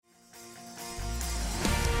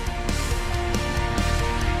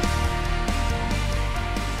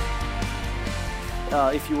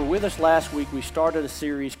If you were with us last week, we started a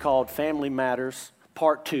series called Family Matters,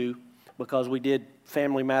 Part 2, because we did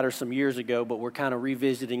Family Matters some years ago, but we're kind of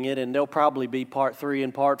revisiting it, and there'll probably be Part 3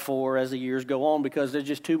 and Part 4 as the years go on because there's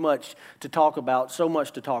just too much to talk about, so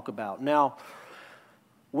much to talk about. Now,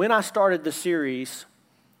 when I started the series,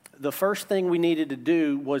 the first thing we needed to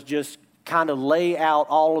do was just kind of lay out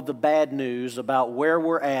all of the bad news about where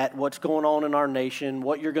we're at, what's going on in our nation,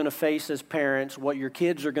 what you're going to face as parents, what your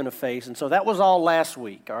kids are going to face. And so that was all last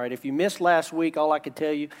week, all right? If you missed last week, all I can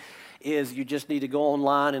tell you is you just need to go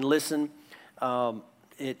online and listen.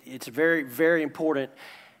 It's very, very important.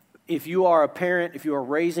 If you are a parent, if you are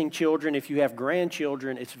raising children, if you have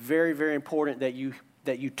grandchildren, it's very, very important that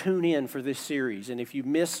you tune in for this series. And if you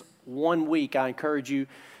miss 1 week, I encourage you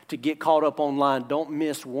to get caught up online. Don't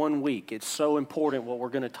miss 1 week. It's so important what we're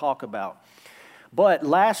going to talk about. But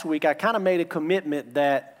last week, I kind of made a commitment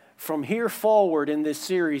that from here forward in this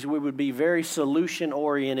series, we would be very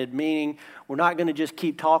solution-oriented, meaning we're not going to just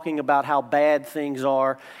keep talking about how bad things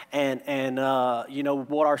are and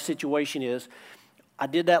what our situation is. I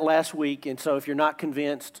did that last week, and so if you're not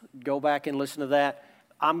convinced, go back and listen to that.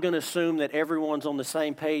 I'm going to assume that everyone's on the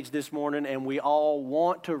same page this morning, and we all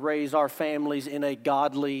want to raise our families in a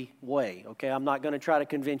godly way, okay? I'm not going to try to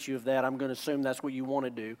convince you of that. I'm going to assume that's what you want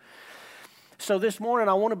to do. So this morning,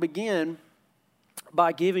 I want to begin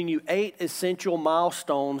by giving you 8 essential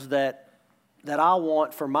milestones that I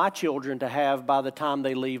want for my children to have by the time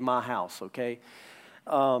they leave my house, okay?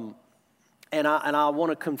 And I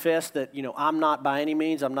want to confess that, I'm not by any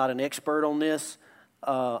means, I'm not an expert on this.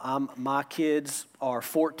 My kids are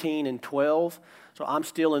 14 and 12, so I'm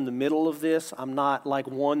still in the middle of this. I'm not like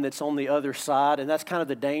one that's on the other side, and that's kind of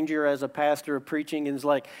the danger as a pastor of preaching. And it's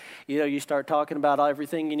like, you start talking about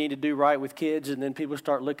everything you need to do right with kids, and then people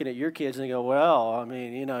start looking at your kids and they go, well, I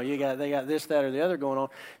mean, they got this, that, or the other going on.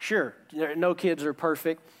 Sure, no kids are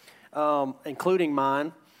perfect, including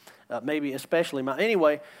mine, maybe especially mine.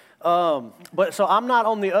 Anyway. But so I'm not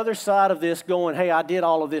on the other side of this going, hey, I did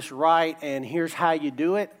all of this right, and here's how you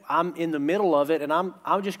do it. I'm in the middle of it, and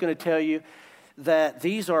I'm just going to tell you that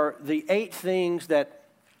these are the 8 things that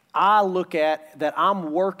I look at that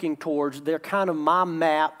I'm working towards. They're kind of my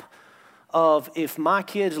map of if my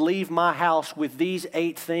kids leave my house with these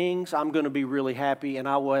 8 things, I'm going to be really happy, and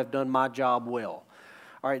I will have done my job well.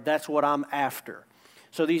 All right, that's what I'm after.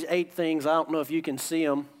 So these 8 things, I don't know if you can see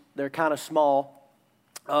them. They're kind of small.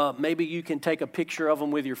 Maybe you can take a picture of them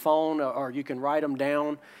with your phone or you can write them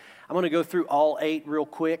down. I'm going to go through all 8 real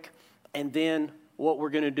quick, and then what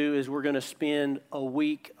we're going to do is we're going to spend a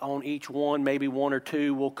week on each one, maybe 1 or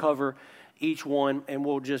 2. We'll cover each one, and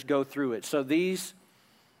we'll just go through it. So these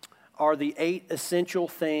are the 8 essential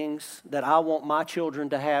things that I want my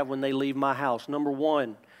children to have when they leave my house. Number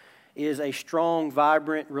 1 is a strong,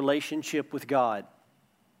 vibrant relationship with God.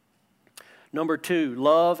 Number 2,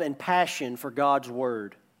 love and passion for God's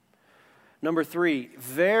Word. Number 3,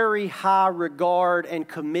 very high regard and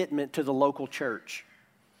commitment to the local church.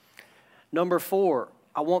 Number 4,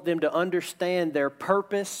 I want them to understand their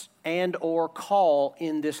purpose and or call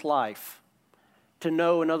in this life. To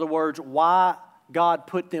know, in other words, why God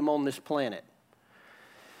put them on this planet.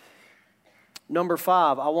 Number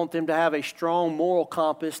 5, I want them to have a strong moral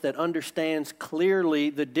compass that understands clearly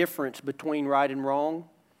the difference between right and wrong.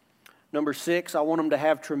 Number 6, I want them to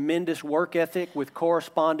have tremendous work ethic with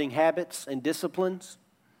corresponding habits and disciplines.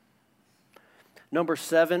 Number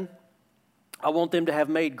 7, I want them to have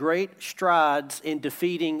made great strides in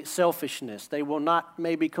defeating selfishness. They will not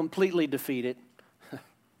maybe completely defeat it,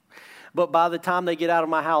 but by the time they get out of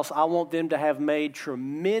my house, I want them to have made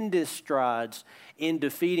tremendous strides in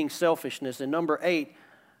defeating selfishness. And number 8,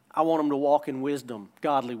 I want them to walk in wisdom,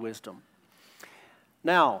 godly wisdom.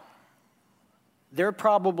 Now, there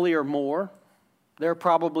probably are more. There are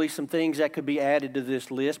probably some things that could be added to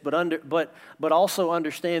this list, but also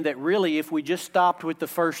understand that really if we just stopped with the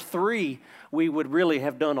first 3, we would really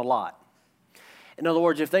have done a lot. In other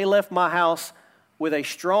words, if they left my house with a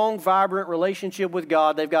strong, vibrant relationship with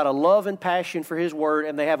God, they've got a love and passion for His Word,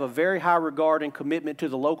 and they have a very high regard and commitment to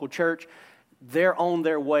the local church, they're on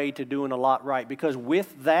their way to doing a lot right. Because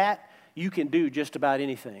with that, you can do just about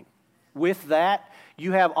anything. With that,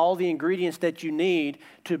 you have all the ingredients that you need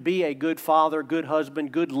to be a good father, good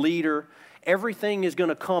husband, good leader. Everything is going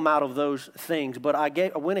to come out of those things. But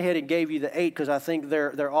I went ahead and gave you the 8 because I think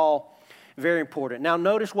they're all very important. Now,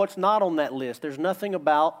 notice what's not on that list. There's nothing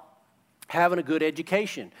about having a good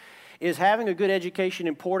education. Is having a good education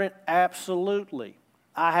important? Absolutely.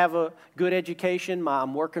 I have a good education.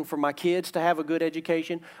 I'm working for my kids to have a good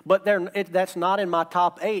education. But that's not in my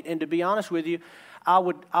top 8. And to be honest with you, I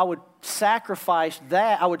would sacrifice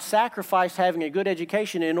that. I would sacrifice having a good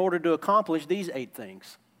education in order to accomplish these 8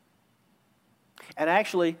 things. And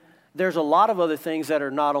actually, there's a lot of other things that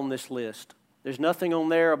are not on this list. There's nothing on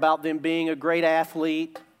there about them being a great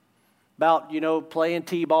athlete, about, playing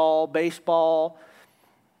t-ball, baseball,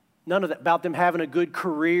 none of that, about them having a good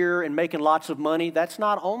career and making lots of money. That's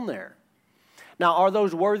not on there. Now, are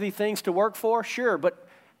those worthy things to work for? Sure, but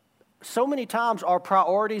so many times our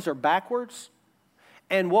priorities are backwards.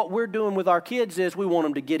 And what we're doing with our kids is we want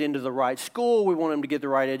them to get into the right school, we want them to get the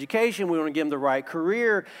right education, we want to give them the right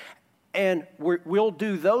career, and we'll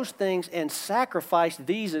do those things and sacrifice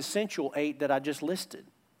these essential 8 that I just listed.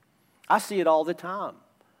 I see it all the time.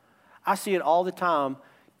 I see it all the time,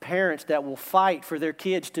 parents that will fight for their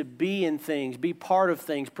kids to be in things, be part of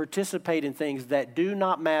things, participate in things that do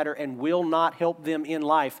not matter and will not help them in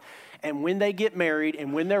life. And when they get married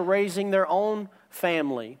and when they're raising their own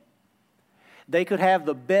family, they could have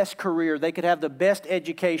the best career, they could have the best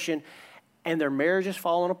education, and their marriage is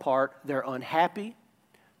falling apart. They're unhappy,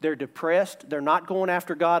 they're depressed, they're not going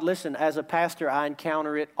after God. Listen, as a pastor, I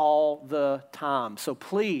encounter it all the time. So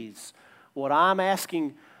please, what I'm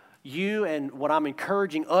asking you and what I'm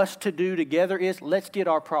encouraging us to do together is let's get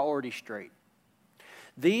our priorities straight.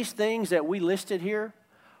 These things that we listed here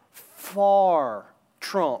far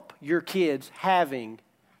trump your kids having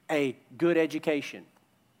a good education.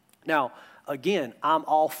 Now, again, I'm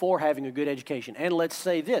all for having a good education. And let's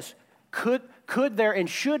say this, could there and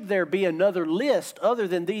should there be another list other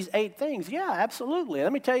than these 8 things? Yeah, absolutely.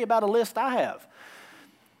 Let me tell you about a list I have.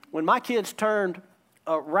 When my kids turned,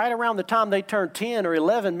 right around the time they turned 10 or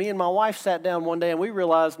 11, me and my wife sat down one day and we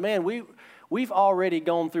realized, man, we've already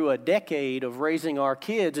gone through a decade of raising our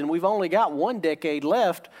kids and we've only got 1 decade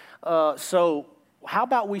left. So how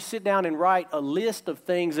about we sit down and write a list of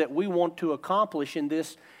things that we want to accomplish in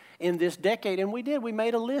this decade? And we did. We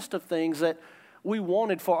made a list of things that we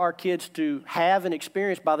wanted for our kids to have and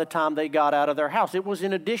experience by the time they got out of their house. It was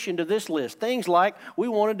in addition to this list. Things like we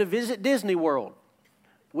wanted to visit Disney World.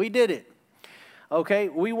 We did it. Okay,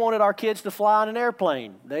 we wanted our kids to fly on an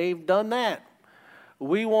airplane. They've done that.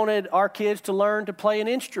 We wanted our kids to learn to play an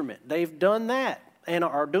instrument. They've done that and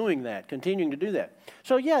are doing that, continuing to do that.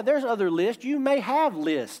 So yeah, there's other lists. You may have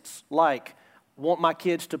lists like want my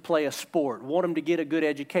kids to play a sport, want them to get a good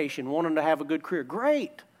education, want them to have a good career.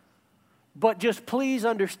 Great. But just please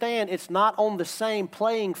understand it's not on the same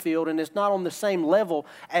playing field and it's not on the same level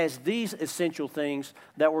as these essential things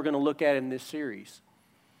that we're going to look at in this series.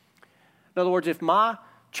 In other words, if my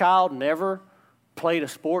child never played a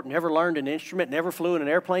sport, never learned an instrument, never flew in an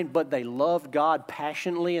airplane, but they loved God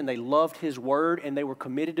passionately and they loved His Word and they were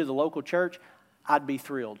committed to the local church, I'd be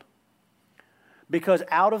thrilled. Because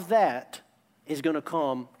out of that is going to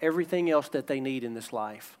come everything else that they need in this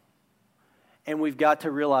life. And we've got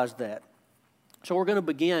to realize that. So we're going to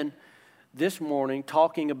begin this morning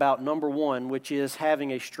talking about number 1, which is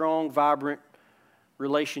having a strong, vibrant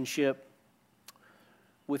relationship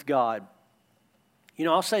with God.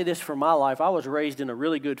 I'll say this for my life. I was raised in a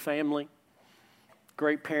really good family,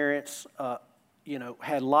 great parents,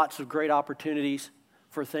 had lots of great opportunities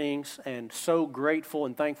for things, and so grateful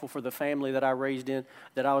and thankful for the family that I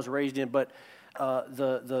was raised in. But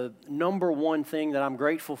the number 1 thing that I'm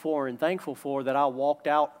grateful for and thankful for that I walked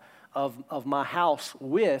out of my house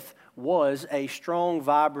with was a strong,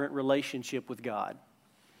 vibrant relationship with God.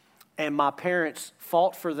 And my parents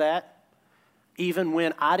fought for that, even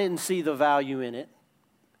when I didn't see the value in it,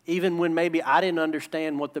 even when maybe I didn't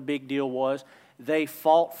understand what the big deal was. They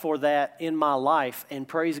fought for that in my life, and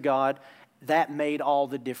praise God, that made all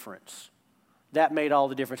the difference. That made all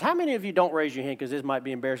the difference. How many of you, don't raise your hand because this might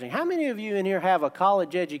be embarrassing, how many of you in here have a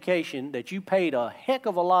college education that you paid a heck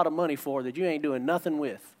of a lot of money for that you ain't doing nothing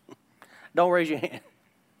with? Don't raise your hand.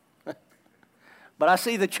 But I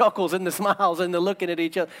see the chuckles and the smiles and the looking at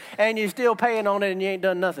each other, and you're still paying on it and you ain't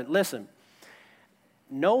done nothing. Listen,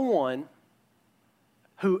 no one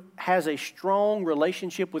who has a strong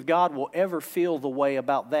relationship with God will ever feel the way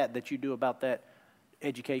about that you do about that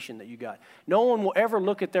education that you got. No one will ever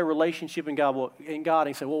look at their relationship in God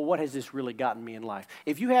and say, well, what has this really gotten me in life?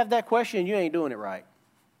 If you have that question, you ain't doing it right.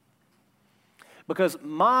 Because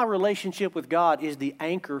my relationship with God is the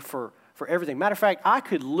anchor for everything. Matter of fact, I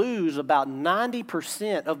could lose about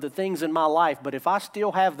 90% of the things in my life, but if I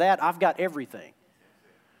still have that, I've got everything.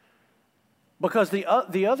 Because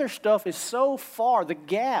the other stuff is so far, the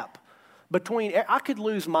gap between, I could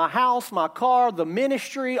lose my house, my car, the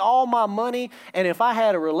ministry, all my money, and if I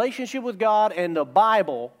had a relationship with God and the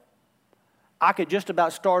Bible, I could just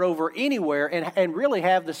about start over anywhere and really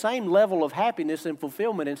have the same level of happiness and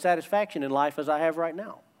fulfillment and satisfaction in life as I have right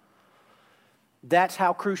now. That's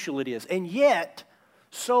how crucial it is. And yet,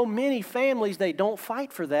 so many families, they don't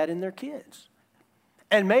fight for that in their kids.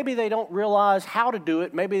 And maybe they don't realize how to do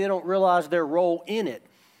it. Maybe they don't realize their role in it.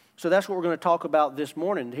 So that's what we're going to talk about this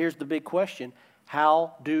morning. Here's the big question.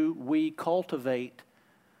 How do we cultivate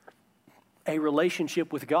a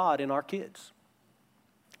relationship with God in our kids?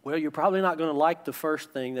 Well, you're probably not going to like the first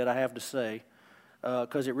thing that I have to say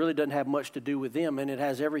because it really doesn't have much to do with them, and it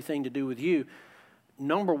has everything to do with you.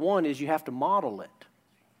 Number one is you have to model it.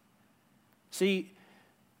 See,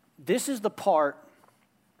 this is the part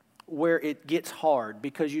where it gets hard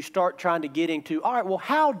because you start trying to get into, all right, well,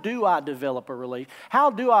 how do I develop a relationship? How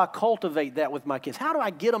do I cultivate that with my kids? How do I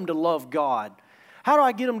get them to love God? How do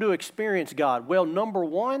I get them to experience God? Well, number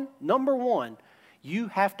one, you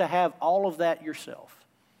have to have all of that yourself.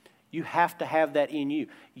 You have to have that in you.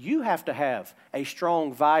 You have to have a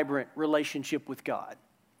strong, vibrant relationship with God.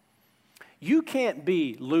 You can't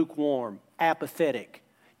be lukewarm, apathetic,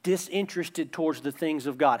 disinterested towards the things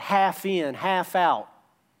of God, half in, half out,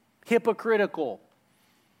 hypocritical.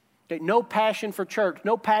 Okay, no passion for church,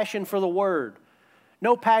 no passion for the word,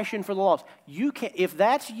 no passion for the lost. You can't, if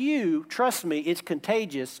that's you, trust me, it's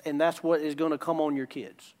contagious, and that's what is going to come on your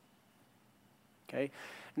kids. Okay?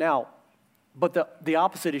 Now, but the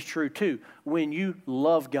opposite is true too. When you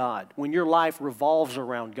love God, when your life revolves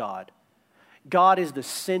around God, God is the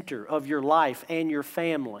center of your life and your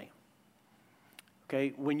family.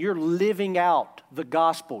 Okay? When you're living out the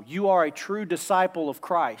gospel, you are a true disciple of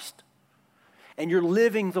Christ, and you're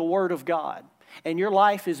living the Word of God, and your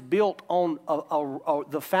life is built on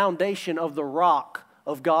the foundation of the rock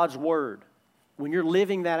of God's Word. When you're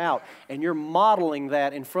living that out and you're modeling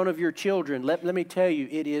that in front of your children, let me tell you,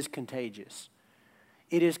 it is contagious.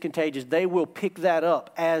 It is contagious. They will pick that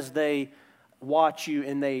up as they watch you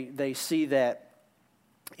and they see that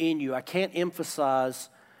in you. I can't overemphasize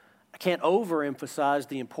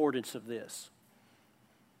the importance of this.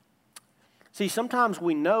 See, sometimes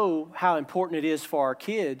we know how important it is for our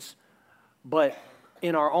kids, but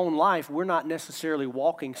in our own life, we're not necessarily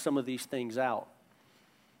walking some of these things out.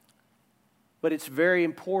 But it's very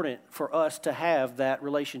important for us to have that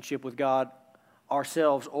relationship with God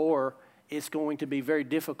ourselves, or it's going to be very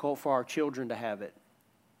difficult for our children to have it.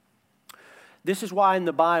 This is why in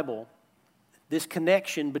the Bible, this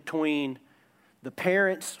connection between the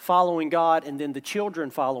parents following God and then the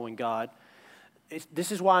children following God,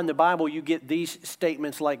 this is why in the Bible you get these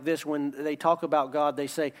statements like this. When they talk about God, they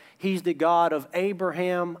say, He's the God of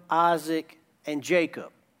Abraham, Isaac, and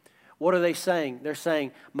Jacob. What are they saying? They're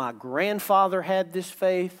saying, my grandfather had this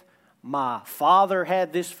faith, my father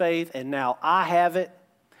had this faith, and now I have it.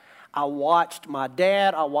 I watched my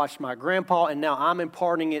dad, I watched my grandpa, and now I'm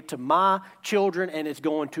imparting it to my children, and it's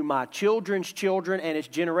going to my children's children, and it's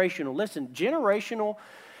generational. Listen, generational,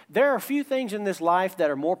 there are a few things in this life that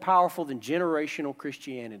are more powerful than generational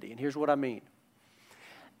Christianity, and here's what I mean.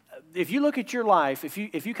 If you look at your life, if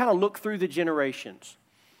you kind of look through the generations,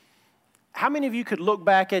 how many of you could look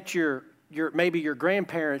back at your maybe your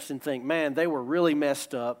grandparents and think, man, they were really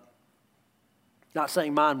messed up? Not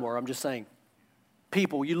saying mine were, I'm just saying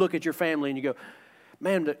people, you look at your family and you go,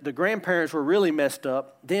 man, the grandparents were really messed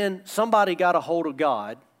up. Then somebody got a hold of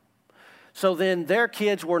God. So then their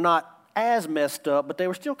kids were not as messed up, but they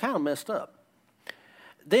were still kind of messed up.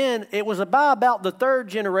 Then it was about the third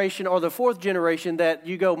generation or the fourth generation that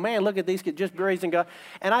you go, man, look at these kids just raising God.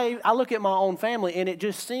 And I look at my own family, and it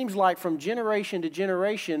just seems like from generation to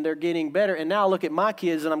generation, they're getting better. And now I look at my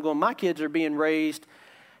kids, and I'm going, my kids are being raised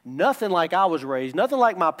nothing like I was raised, nothing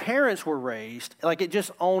like my parents were raised. Like it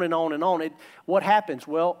just on and on and on. What happens?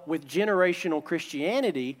 Well, with generational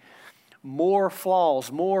Christianity, more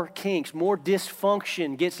flaws, more kinks, more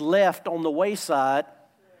dysfunction gets left on the wayside.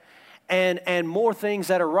 And more things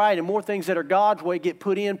that are right and more things that are God's way get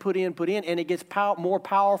put in, and it gets more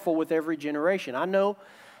powerful with every generation. I know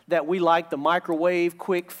that we like the microwave,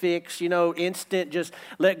 quick fix, instant, just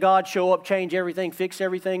let God show up, change everything, fix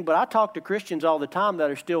everything. But I talk to Christians all the time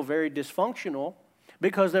that are still very dysfunctional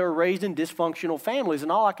because they were raised in dysfunctional families.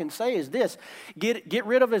 And all I can say is this, get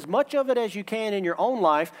rid of as much of it as you can in your own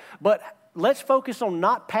life, but let's focus on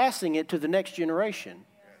not passing it to the next generation.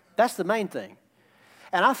 That's the main thing.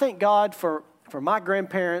 And I thank God for my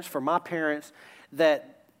grandparents, for my parents,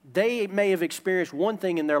 that they may have experienced one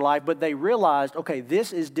thing in their life, but they realized, okay,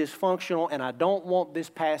 this is dysfunctional, and I don't want this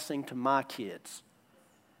passing to my kids.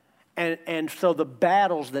 And so the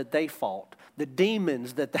battles that they fought, the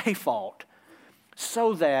demons that they fought,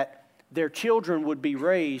 so that their children would be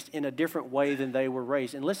raised in a different way than they were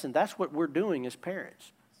raised. And listen, that's what we're doing as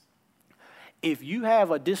parents. If you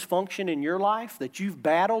have a dysfunction in your life that you've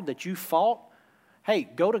battled, that you fought, hey,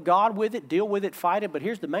 go to God with it, deal with it, fight it. But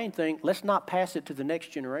here's the main thing, let's not pass it to the next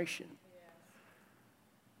generation.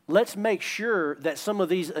 Let's make sure that some of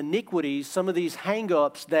these iniquities, some of these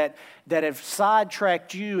hang-ups that have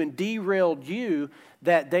sidetracked you and derailed you,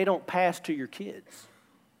 that they don't pass to your kids.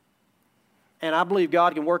 And I believe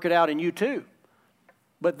God can work it out in you too.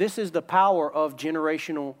 But this is the power of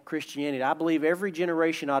generational Christianity. I believe every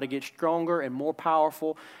generation ought to get stronger and more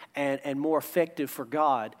powerful and more effective for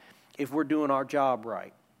God if we're doing our job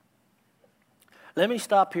right. Let me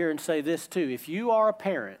stop here and say this too. If you are a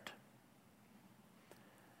parent,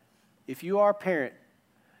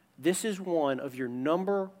 this is one of your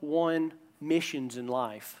number one missions in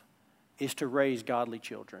life, is to raise godly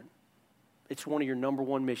children. It's one of your number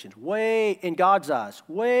one missions. Way, in God's eyes,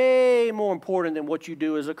 way more important than what you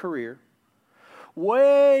do as a career.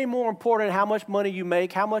 Way more important how much money you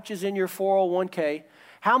make, how much is in your 401k,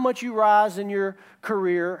 how much you rise in your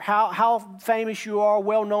career, how famous you are,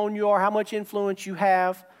 well known you are, how much influence you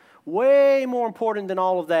have. Way more important than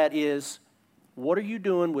all of that is, what are you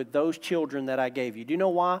doing with those children that I gave you? Do you know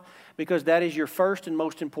why? Because that is your first and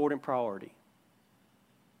most important priority.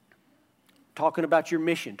 Talking about your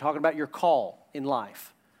mission, talking about your call in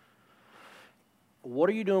life. What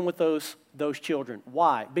are you doing with those children?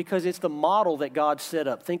 Why? Because it's the model that God set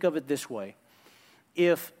up. Think of it this way.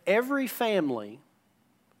 If every family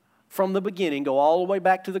from the beginning, go all the way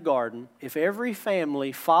back to the garden, if every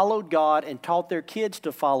family followed God and taught their kids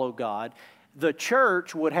to follow God, the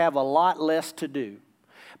church would have a lot less to do.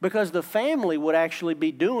 Because the family would actually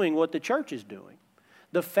be doing what the church is doing.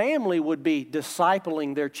 The family would be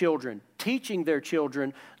discipling their children, teaching their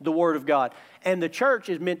children the Word of God. And the church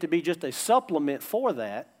is meant to be just a supplement for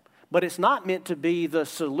that, but it's not meant to be the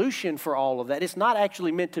solution for all of that. It's not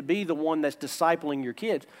actually meant to be the one that's discipling your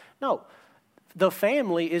kids. No, the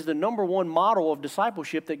family is the number one model of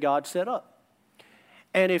discipleship that God set up.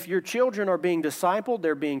 And if your children are being discipled,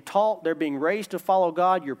 they're being taught, they're being raised to follow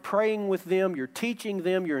God, you're praying with them, you're teaching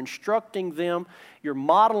them, you're instructing them, you're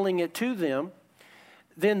modeling it to them,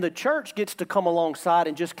 then the church gets to come alongside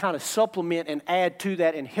and just kind of supplement and add to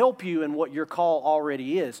that and help you in what your call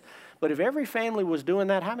already is. But if every family was doing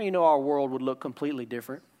that, how many know our world would look completely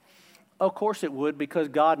different? Of course it would, because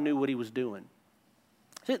God knew what He was doing.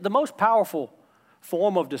 See, the most powerful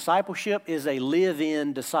form of discipleship is a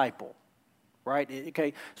live-in disciple, right?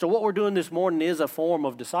 Okay, so what we're doing this morning is a form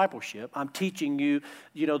of discipleship. I'm teaching you,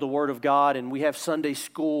 the Word of God, and we have Sunday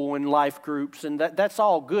school and life groups, and that's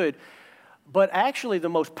all good. But actually, the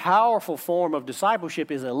most powerful form of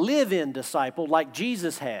discipleship is a live-in disciple like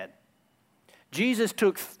Jesus had. Jesus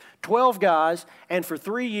took 12 guys, and for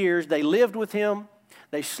 3 years, they lived with Him.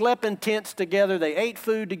 They slept in tents together. They ate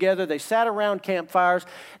food together. They sat around campfires.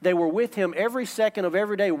 They were with Him every second of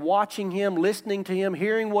every day, watching Him, listening to Him,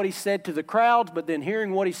 hearing what He said to the crowds, but then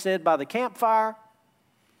hearing what He said by the campfire.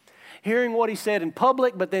 Hearing what He said in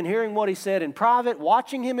public, but then hearing what He said in private.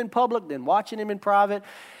 Watching Him in public, then watching Him in private.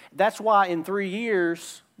 That's why in 3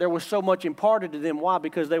 years, there was so much imparted to them. Why?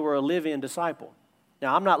 Because they were a live-in disciple.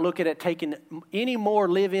 Now, I'm not looking at taking any more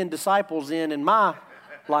live-in disciples in my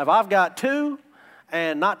life. I've got 2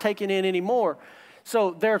 and not taking in any more.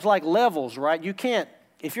 So there's like levels, right? You can't,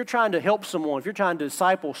 if you're trying to help someone, if you're trying to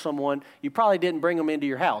disciple someone, you probably didn't bring them into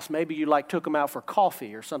your house. Maybe you took them out for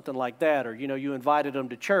coffee or something like that, or you invited them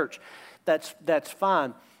to church. That's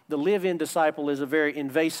fine. The live-in disciple is a very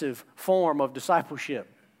invasive form of discipleship.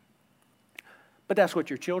 But that's what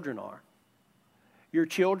your children are. Your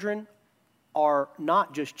children are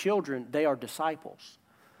not just children, they are disciples.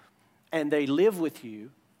 And they live with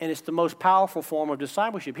you, and it's the most powerful form of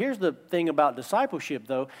discipleship. Here's the thing about discipleship,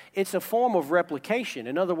 though. It's a form of replication.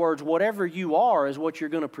 In other words, whatever you are is what you're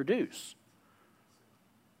going to produce.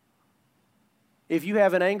 If you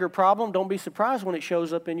have an anger problem, don't be surprised when it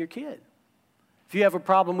shows up in your kid. If you have a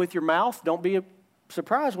problem with your mouth, don't be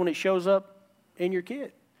surprised when it shows up in your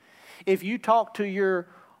kid. If you talk to your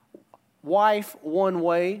wife one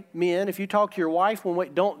way, men, if you talk to your wife one way,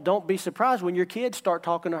 don't be surprised when your kids start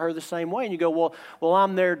talking to her the same way. And you go, well,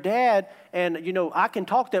 I'm their dad, and, I can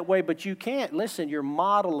talk that way, but you can't. Listen, you're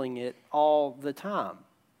modeling it all the time.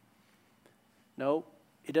 No,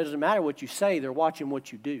 it doesn't matter what you say. They're watching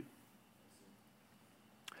what you do.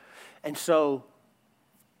 And so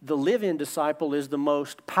the live-in disciple is the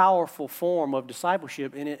most powerful form of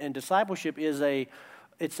discipleship, and discipleship is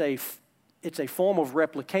it's a form of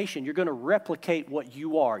replication. You're going to replicate what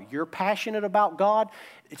you are. You're passionate about God,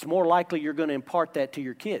 it's more likely you're going to impart that to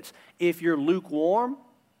your kids. If you're lukewarm,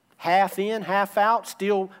 half in, half out,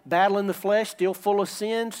 still battling the flesh, still full of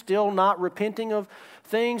sin, still not repenting of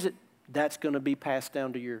things, that's going to be passed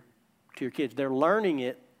down to your kids. They're learning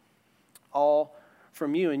it all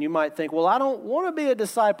from you. And you might think, well, I don't want to be a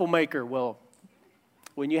disciple maker. Well,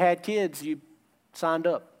 when you had kids, you signed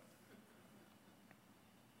up.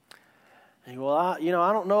 And well, I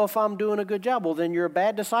don't know if I'm doing a good job. Well, then you're a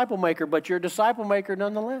bad disciple maker, but you're a disciple maker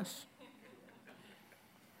nonetheless.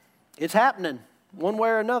 It's happening one way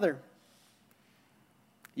or another.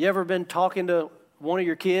 You ever been talking to one of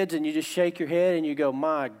your kids and you just shake your head and you go,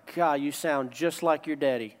 my God, you sound just like your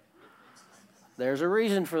daddy? There's a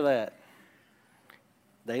reason for that.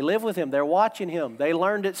 They live with him. They're watching him. They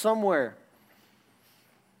learned it somewhere.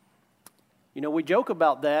 We joke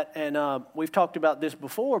about that, and we've talked about this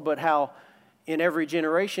before, but how in every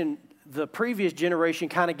generation, the previous generation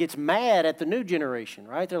kind of gets mad at the new generation,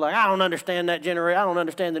 right? They're like, I don't understand that generation. I don't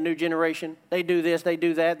understand the new generation. They do this, they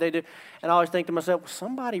do that, they do. And I always think to myself, well,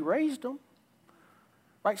 somebody raised them,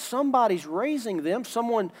 right? Somebody's raising them.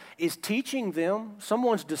 Someone is teaching them.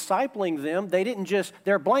 Someone's discipling them.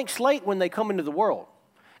 They're a blank slate when they come into the world.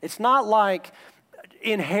 It's not like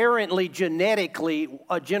inherently, genetically,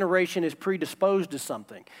 a generation is predisposed to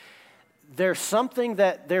something. There's something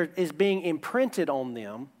that there is being imprinted on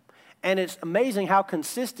them, and it's amazing how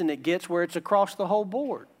consistent it gets where it's across the whole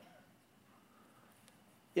board.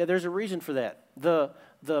 Yeah, there's a reason for that.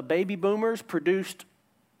 The baby boomers produced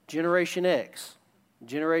Generation X.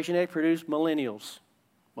 Generation X produced millennials.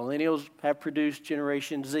 Millennials have produced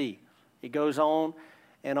Generation Z. It goes on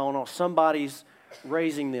and on. Somebody's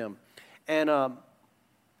raising them. And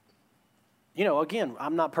again,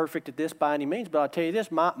 I'm not perfect at this by any means, but I'll tell you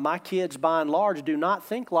this, my kids by and large do not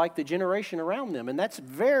think like the generation around them, and that's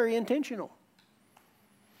very intentional.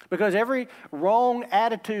 Because every wrong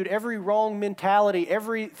attitude, every wrong mentality,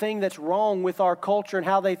 everything that's wrong with our culture and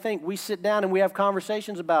how they think, we sit down and we have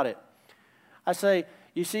conversations about it. I say,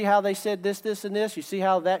 you see how they said this, this, and this? You see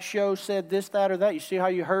how that show said this, that, or that? You see how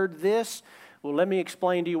you heard this? Well, let me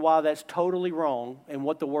explain to you why that's totally wrong and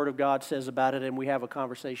what the Word of God says about it, and we have a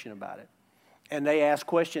conversation about it. And they ask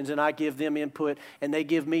questions, and I give them input, and they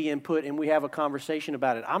give me input, and we have a conversation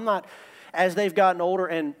about it. As they've gotten older,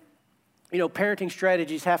 and, parenting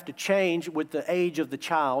strategies have to change with the age of the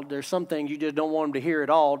child. There's some things you just don't want them to hear at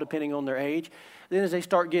all, depending on their age. Then as they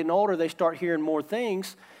start getting older, they start hearing more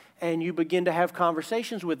things, and you begin to have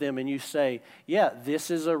conversations with them, and you say, yeah, this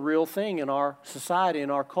is a real thing in our society, in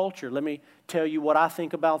our culture. Let me tell you what I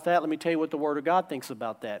think about that. Let me tell you what the Word of God thinks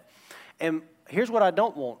about that. And here's what I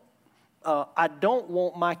don't want. I don't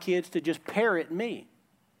want my kids to just parrot me.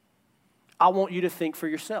 I want you to think for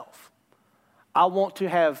yourself. I want to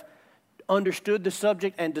have understood the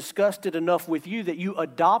subject and discussed it enough with you that you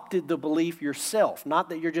adopted the belief yourself, not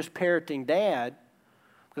that you're just parroting Dad,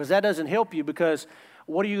 because that doesn't help you, because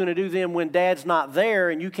what are you going to do then when Dad's not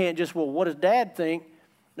there and you can't just, well, what does Dad think?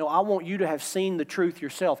 No, I want you to have seen the truth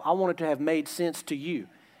yourself. I want it to have made sense to you.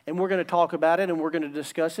 And we're going to talk about it and we're going to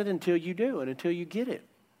discuss it until you do and until you get it.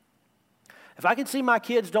 If I can see my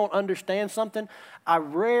kids don't understand something, I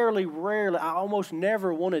almost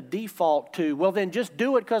never want to default to, well, then just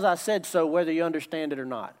do it because I said so, whether you understand it or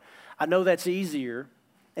not. I know that's easier,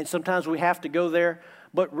 and sometimes we have to go there,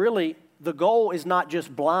 but really the goal is not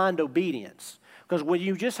just blind obedience. Because when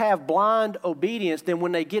you just have blind obedience, then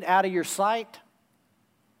when they get out of your sight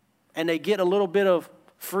and they get a little bit of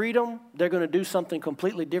freedom, they're going to do something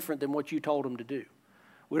completely different than what you told them to do.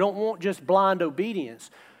 We don't want just blind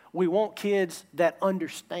obedience. We want kids that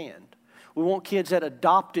understand. We want kids that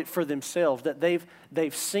adopt it for themselves, that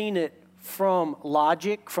they've seen it from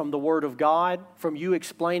logic, from the Word of God, from you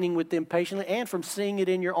explaining with them patiently, and from seeing it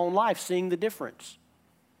in your own life, seeing the difference.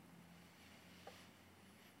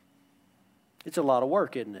 It's a lot of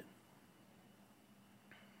work, isn't it?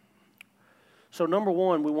 So number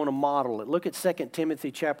one, we want to model it. Look at 2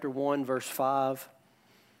 Timothy chapter 1, verse 5.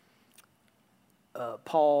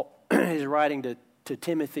 Paul is writing to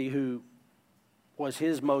Timothy, who was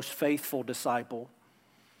his most faithful disciple.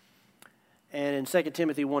 And in 2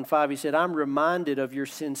 Timothy 1:5, he said, I'm reminded of your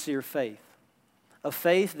sincere faith, a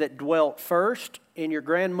faith that dwelt first in your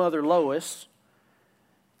grandmother Lois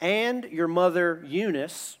and your mother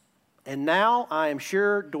Eunice, and now I am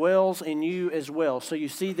sure dwells in you as well. So you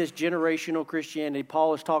see this generational Christianity.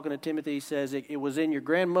 Paul is talking to Timothy. He says it was in your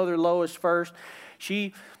grandmother Lois first.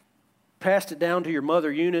 She passed it down to your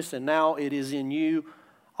mother Eunice, and now it is in you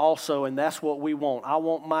also, and that's what we want. I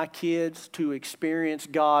want my kids to experience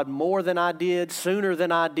God more than I did, sooner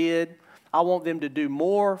than I did. I want them to do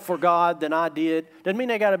more for God than I did. Doesn't mean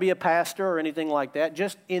they got to be a pastor or anything like that,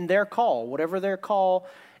 just in their call, whatever their call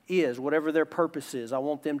is, whatever their purpose is. I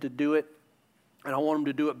want them to do it, and I want them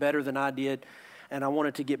to do it better than I did, and I want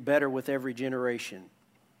it to get better with every generation.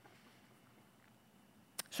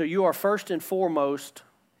 So you are first and foremost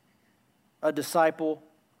a disciple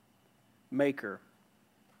maker.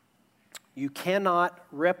 You cannot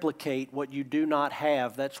replicate what you do not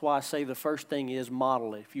have. That's why I say the first thing is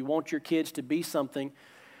model it. If you want your kids to be something,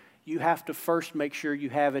 you have to first make sure you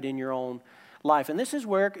have it in your own life. And this is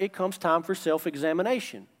where it comes time for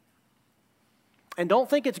self-examination. And don't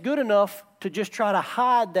think it's good enough to just try to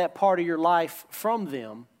hide that part of your life from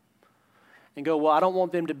them and go, well, I don't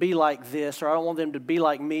want them to be like this, or I don't want them to be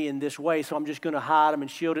like me in this way, so I'm just going to hide them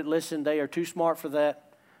and shield it. Listen, they are too smart for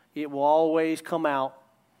that. It will always come out.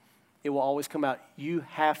 It will always come out. You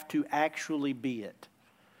have to actually be it.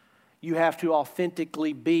 You have to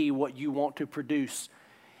authentically be what you want to produce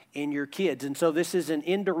in your kids. And so this is an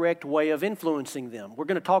indirect way of influencing them. We're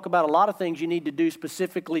going to talk about a lot of things you need to do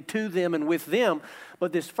specifically to them and with them,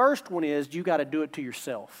 but this first one is you got to do it to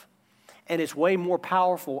yourself. And it's way more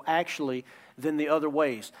powerful, actually, than the other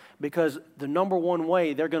ways, because the number one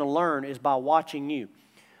way they're going to learn is by watching you.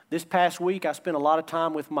 This past week, I spent a lot of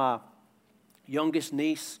time with my youngest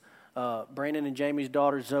niece, Brandon and Jamie's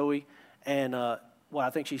daughter, Zoe, and I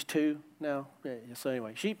think she's 2 now. Yeah, so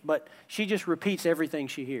anyway, she just repeats everything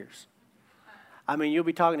she hears. I mean, you'll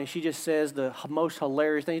be talking and she just says the most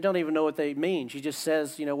hilarious things. You don't even know what they mean. She just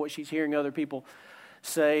says, what she's hearing other people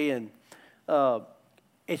say, and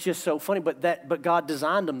it's just so funny. But God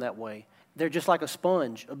designed them that way. They're just like a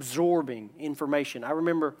sponge, absorbing information. I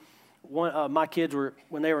remember my kids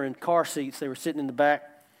when they were in car seats, they were sitting in the back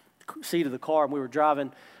seat of the car, and we were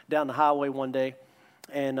driving down the highway one day,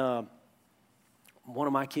 and one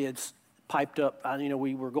of my kids piped up.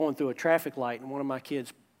 We were going through a traffic light, and one of my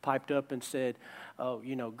kids piped up and said, "Oh,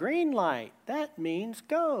 green light, that means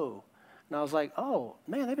go." And I was like, "Oh,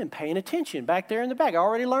 man, they've been paying attention back there in the back,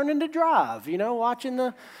 already learning to drive,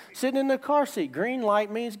 sitting in the car seat. Green light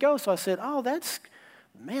means go." So I said, "Oh, that's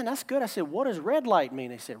good." I said, "What does red light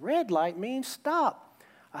mean?" They said, "Red light means stop."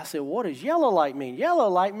 I said, "What does yellow light mean?" "Yellow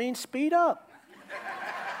light means speed up."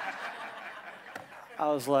 I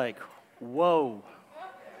was like, whoa.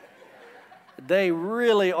 They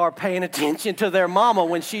really are paying attention to their mama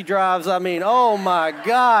when she drives. I mean, oh my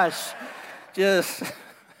gosh.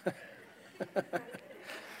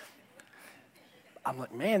 I'm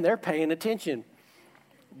like, man, they're paying attention.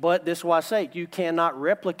 But this is why I say, you cannot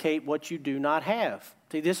replicate what you do not have.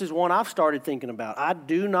 See, this is one I've started thinking about.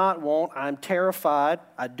 I'm terrified.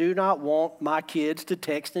 I do not want my kids to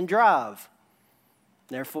text and drive.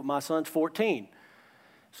 Therefore, my son's 14.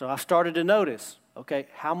 So I started to notice, okay,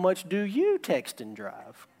 how much do you text and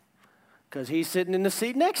drive? Because he's sitting in the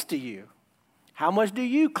seat next to you. How much do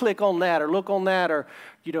you click on that or look on that or,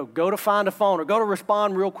 go to find a phone or go to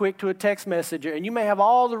respond real quick to a text message? And you may have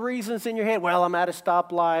all the reasons in your head. Well, I'm at a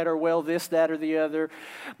stoplight, or well, this, that, or the other.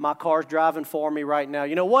 My car's driving for me right now.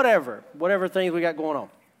 Whatever things we got going on.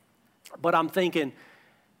 But I'm thinking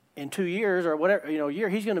in 2 years or whatever, a year,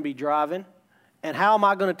 he's going to be driving. And how am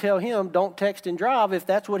I going to tell him don't text and drive if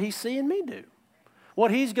that's what he's seeing me do? What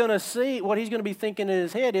he's going to be thinking in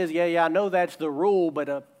his head is, yeah, I know that's the rule,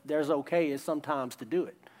 but there's okay is sometimes to do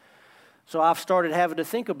it. So I've started having to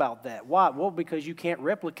think about that. Why? Well, because you can't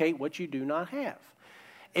replicate what you do not have.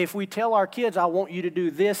 If we tell our kids, I want you to do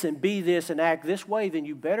this and be this and act this way, then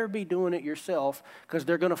you better be doing it yourself, because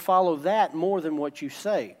they're going to follow that more than what you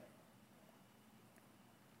say.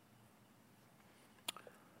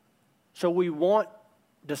 So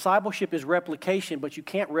discipleship is replication, but you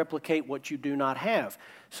can't replicate what you do not have.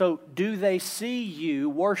 So do they see you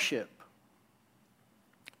worship?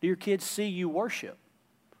 Do your kids see you worship?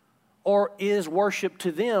 Or is worship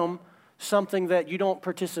to them something that you don't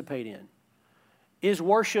participate in? Is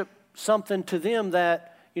worship something to them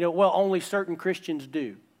that, only certain Christians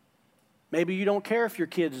do? Maybe you don't care if your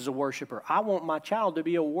kid is a worshiper. I want my child to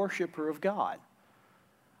be a worshiper of God.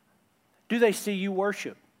 Do they see you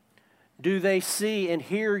worship? Do they see and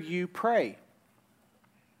hear you pray?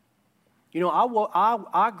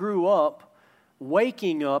 I grew up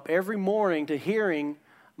waking up every morning to hearing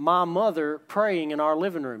my mother praying in our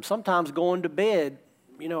living room. Sometimes going to bed,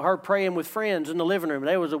 her praying with friends in the living room.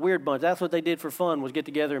 They was a weird bunch. That's what they did for fun, was get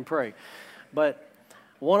together and pray. But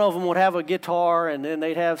one of them would have a guitar, and then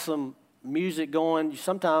they'd have some music going.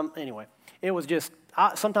 It was just,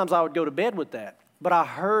 sometimes I would go to bed with that. But I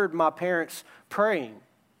heard my parents praying.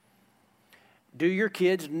 Do your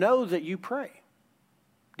kids know that you pray?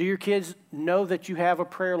 Do your kids know that you have a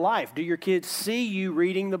prayer life? Do your kids see you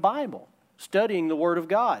reading the Bible, studying the Word of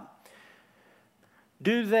God?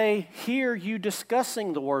 Do they hear you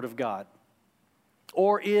discussing the Word of God?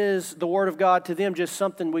 Or is the Word of God to them just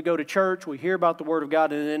something we go to church, we hear about the Word of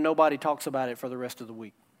God, and then nobody talks about it for the rest of the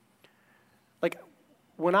week? Like,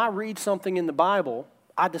 when I read something in the Bible,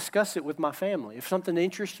 I discuss it with my family. If something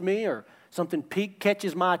interests me or something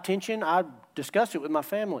catches my attention, I discuss it with my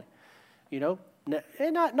family. You know,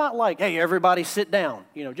 and not like, hey, everybody sit down.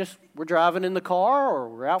 You know, just we're driving in the car or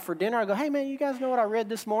we're out for dinner. I go, hey, man, you guys know what I read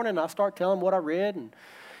this morning? And I start telling them what I read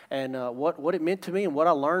and what it meant to me and what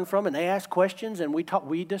I learned from it. And they ask questions, and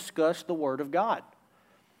we discuss the Word of God.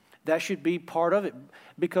 That should be part of it.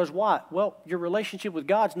 Because why? Well, your relationship with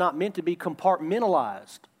God's not meant to be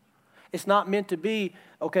compartmentalized. It's not meant to be,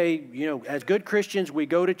 okay, you know, as good Christians, we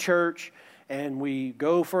go to church and we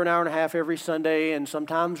go for an hour and a half every Sunday, and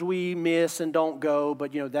sometimes we miss and don't go,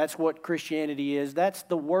 but, you know, that's what Christianity is. That's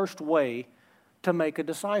the worst way to make a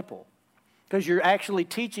disciple, because you're actually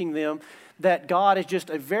teaching them that God is just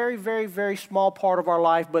a very, very, very small part of our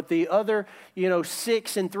life, but the other,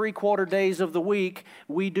 6 3/4 days of the week,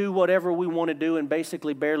 we do whatever we want to do and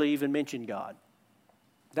basically barely even mention God.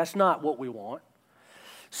 That's not what we want.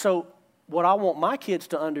 So what I want my kids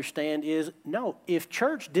to understand is, no, if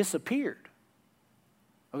church disappeared,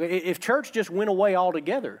 okay, if church just went away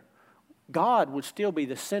altogether, God would still be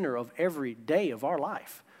the center of every day of our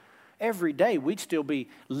life. Every day we'd still be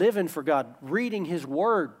living for God, reading His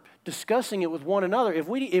Word, discussing it with one another. If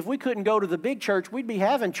we couldn't go to the big church, we'd be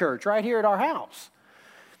having church right here at our house.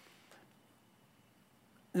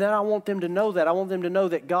 Then I want them to know that. I want them to know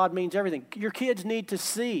that God means everything. Your kids need to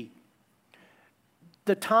see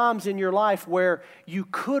the times in your life where you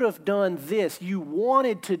could have done this, you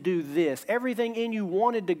wanted to do this, everything in you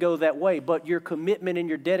wanted to go that way, but your commitment and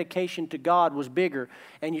your dedication to God was bigger,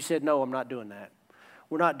 and you said, no, I'm not doing that.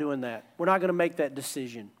 We're not doing that. We're not going to make that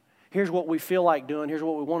decision. Here's what we feel like doing. Here's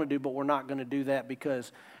what we want to do, but we're not going to do that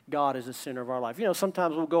because God is the center of our life. You know,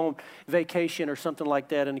 sometimes we'll go on vacation or something like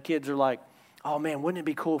that, and the kids are like, oh, man, wouldn't it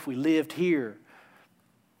be cool if we lived here?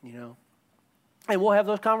 You know? And we'll have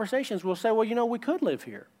those conversations. We'll say, well, we could live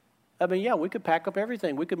here. I mean, yeah, we could pack up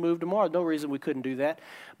everything. We could move tomorrow. No reason we couldn't do that.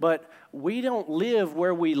 But we don't live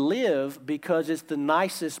where we live because it's the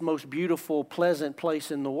nicest, most beautiful, pleasant place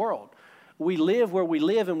in the world. We live where we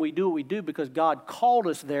live and we do what we do because God called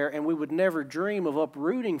us there, and we would never dream of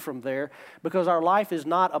uprooting from there, because our life is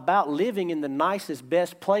not about living in the nicest,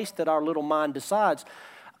 best place that our little mind decides.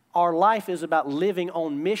 Our life is about living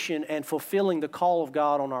on mission and fulfilling the call of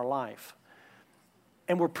God on our life.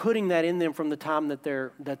 And we're putting that in them from the time that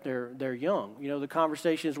they're young. You know, the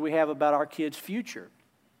conversations we have about our kids' future,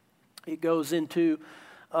 it goes into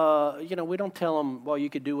we don't tell them, well, you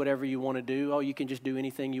could do whatever you want to do. Oh, you can just do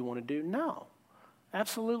anything you want to do. No,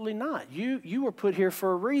 absolutely not. You were put here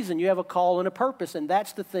for a reason. You have a call and a purpose, and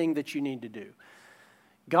that's the thing that you need to do.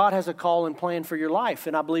 God has a call and plan for your life,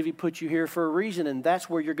 and I believe He put you here for a reason, and that's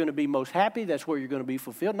where you're going to be most happy. That's where you're going to be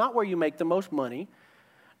fulfilled, not where you make the most money,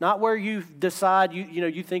 not where you decide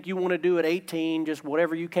you think you want to do at 18, just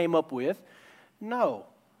whatever you came up with. No.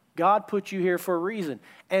 God put you here for a reason.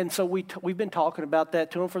 And so we've been talking about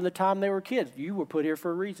that to them from the time they were kids. You were put here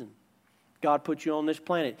for a reason. God put you on this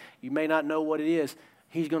planet. You may not know what it is.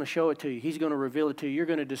 He's going to show it to you. He's going to reveal it to you. You're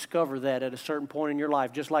going to discover that at a certain point in your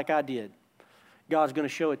life, just like I did. God's going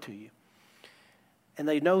to show it to you. And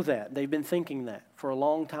they know that. They've been thinking that for a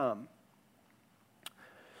long time.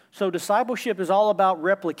 So discipleship is all about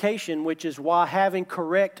replication, which is why having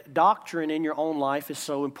correct doctrine in your own life is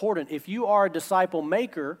so important. If you are a disciple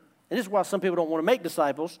maker, and this is why some people don't want to make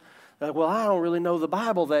disciples, they're like, well, I don't really know the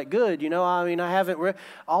Bible that good. I haven't read.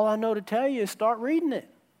 All I know to tell you is start reading it.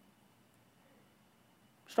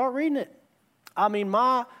 Start reading it.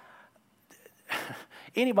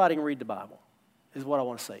 Anybody can read the Bible, is what I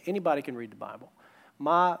want to say. Anybody can read the Bible.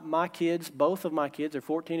 My kids, both of my kids are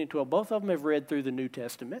 14 and 12. Both of them have read through the New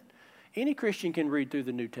Testament. Any Christian can read through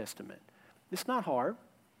the New Testament. It's not hard.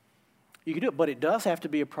 You can do it, but it does have to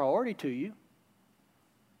be a priority to you.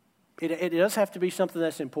 It does have to be something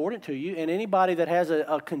that's important to you. And anybody that has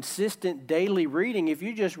a consistent daily reading, if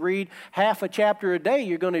you just read half a chapter a day,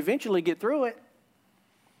 you're going to eventually get through it.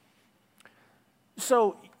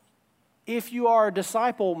 So if you are a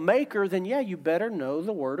disciple maker, then yeah, you better know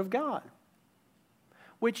the Word of God.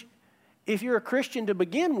 Which, if you're a Christian to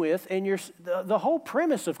begin with, and the whole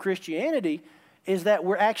premise of Christianity is that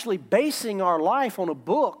we're actually basing our life on a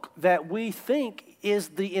book that we think is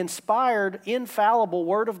the inspired, infallible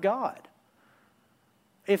Word of God.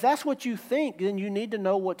 If that's what you think, then you need to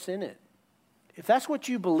know what's in it. If that's what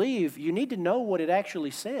you believe, you need to know what it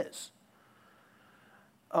actually says.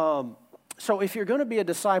 So if you're going to be a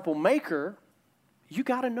disciple maker, you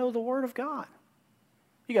got to know the Word of God.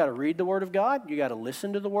 You got to read the Word of God. You got to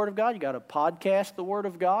listen to the Word of God. You got to podcast the Word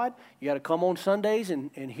of God. You got to come on Sundays and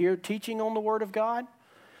hear teaching on the Word of God.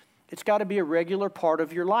 It's got to be a regular part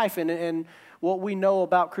of your life. And what we know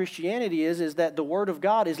about Christianity is that the Word of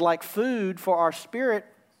God is like food for our spirit,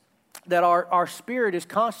 that our spirit is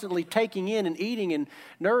constantly taking in and eating and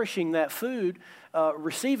nourishing that food,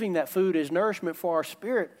 receiving that food as nourishment for our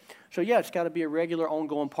spirit. So yeah, it's got to be a regular,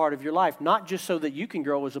 ongoing part of your life, not just so that you can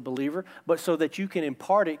grow as a believer, but so that you can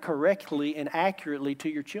impart it correctly and accurately to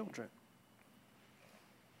your children.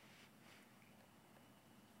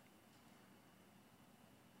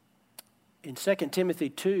 In 2 Timothy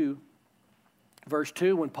 2, verse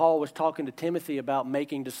 2, when Paul was talking to Timothy about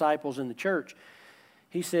making disciples in the church,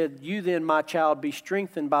 he said, "You then, my child, be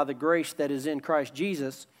strengthened by the grace that is in Christ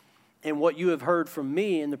Jesus, and what you have heard from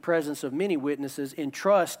me in the presence of many witnesses,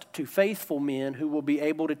 entrust to faithful men who will be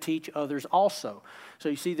able to teach others also." So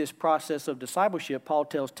you see this process of discipleship. Paul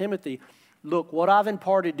tells Timothy, look, what I've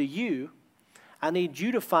imparted to you, I need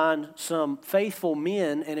you to find some faithful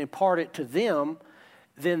men and impart it to them.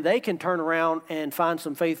 Then they can turn around and find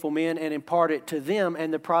some faithful men and impart it to them,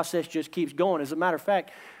 and the process just keeps going. As a matter of fact,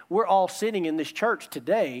 we're all sitting in this church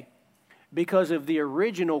today because of the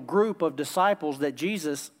original group of disciples that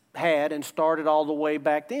Jesus had and started all the way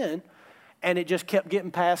back then, and it just kept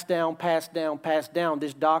getting passed down.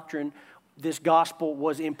 This doctrine, this gospel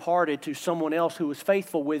was imparted to someone else who was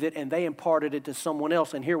faithful with it, and they imparted it to someone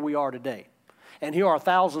else, and here we are today. And here are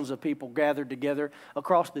thousands of people gathered together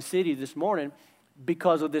across the city this morning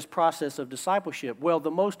because of this process of discipleship. Well,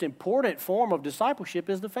 the most important form of discipleship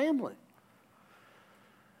is the family.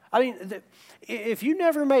 I mean, if you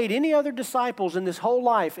never made any other disciples in this whole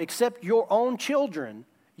life except your own children,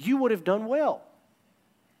 you would have done well.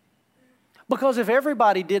 Because if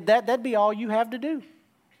everybody did that, that'd be all you have to do.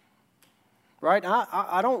 Right?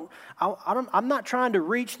 I'm not trying to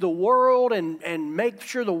reach the world and make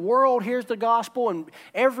sure the world hears the gospel and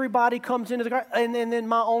everybody comes into the gospel, and then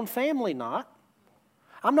my own family not.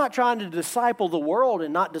 I'm not trying to disciple the world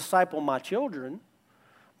and not disciple my children.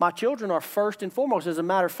 My children are first and foremost. As a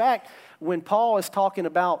matter of fact, when Paul is talking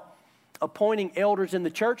about appointing elders in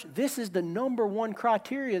the church, this is the number one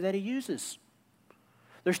criteria that he uses.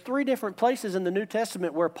 There's 3 different places in the New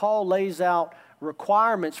Testament where Paul lays out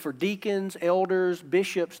requirements for deacons, elders,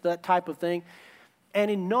 bishops, that type of thing.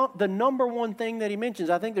 And the number one thing that he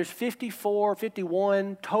mentions, I think there's 54,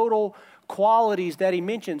 51 total qualities that he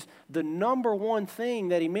mentions. The number one thing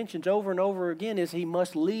that he mentions over and over again is he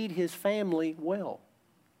must lead his family well.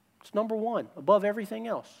 It's number one, above everything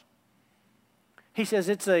else. He says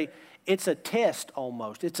it's a test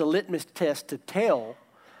almost. It's a litmus test to tell,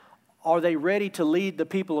 are they ready to lead the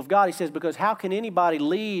people of God? He says, because how can anybody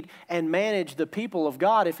lead and manage the people of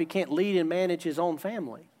God if he can't lead and manage his own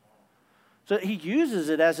family? So he uses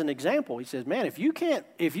it as an example. He says, man, if you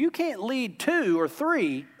can't lead 2 or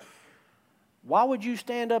 3, why would you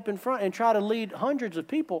stand up in front and try to lead hundreds of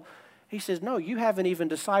people? He says, no, you haven't even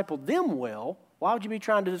discipled them well. Why would you be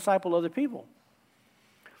trying to disciple other people?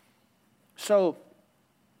 So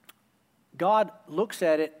God looks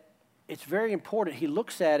at it. It's very important. He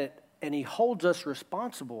looks at it and he holds us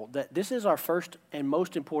responsible that this is our first and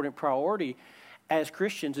most important priority as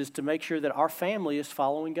Christians, is to make sure that our family is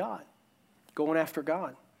following God, going after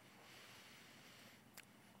God.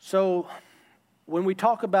 So when we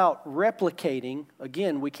talk about replicating,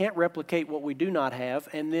 again, we can't replicate what we do not have,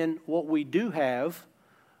 and then what we do have,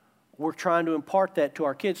 we're trying to impart that to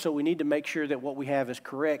our kids, so we need to make sure that what we have is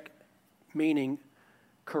correct, meaning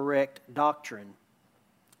correct doctrine.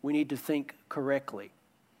 We need to think correctly.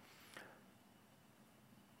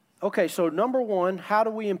 Okay, so number one, how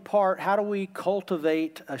do we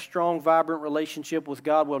cultivate a strong, vibrant relationship with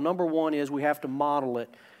God? Well, number one is we have to model it.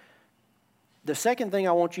 The second thing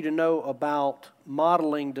I want you to know about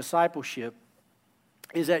modeling discipleship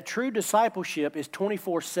is that true discipleship is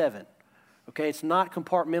 24/7. Okay, it's not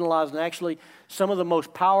compartmentalized, and actually some of the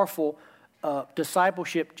most powerful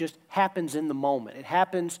discipleship just happens in the moment. It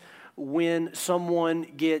happens when someone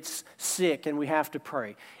gets sick and we have to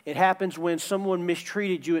pray. It happens when someone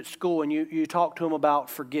mistreated you at school and you talk to them about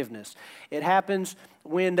forgiveness. It happens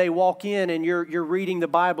when they walk in and you're reading the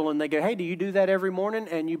Bible and they go, hey, do you do that every morning?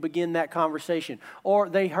 And you begin that conversation. Or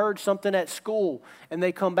they heard something at school and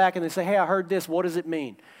they come back and they say, hey, I heard this. What does it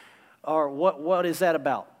mean? Or what is that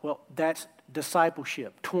about? Well, that's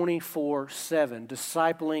discipleship, 24/7,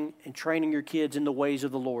 discipling and training your kids in the ways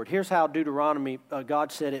of the Lord. Here's how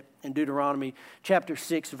God said it in Deuteronomy chapter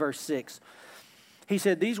 6, verse 6. He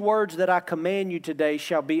said, these words that I command you today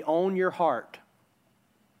shall be on your heart.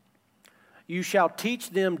 You shall teach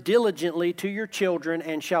them diligently to your children,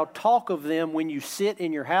 and shall talk of them when you sit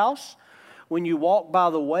in your house, when you walk by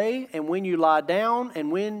the way, and when you lie down,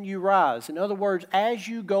 and when you rise. In other words, as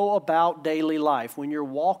you go about daily life, when you're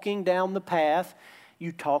walking down the path,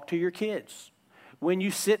 you talk to your kids. When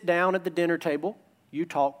you sit down at the dinner table, you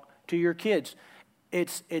talk to your kids.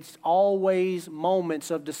 It's always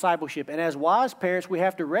moments of discipleship. And as wise parents, we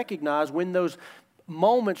have to recognize when those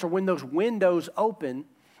moments or when those windows open,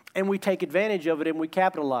 and we take advantage of it and we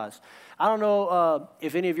capitalize. I don't know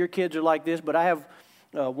if any of your kids are like this, but I have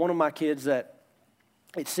one of my kids that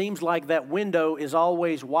it seems like that window is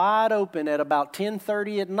always wide open at about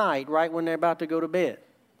 10:30 at night, right when they're about to go to bed.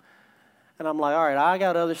 And I'm like, all right, I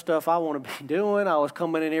got other stuff I want to be doing. I was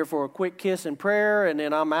coming in here for a quick kiss and prayer, and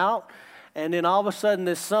then I'm out. And then all of a sudden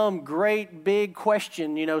there's some great big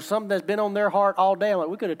question, something that's been on their heart all day. I'm like,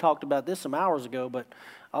 we could have talked about this some hours ago, but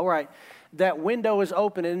all right. That window is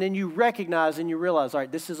open, and then you recognize and you realize, all right,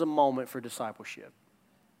 this is a moment for discipleship.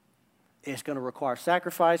 It's going to require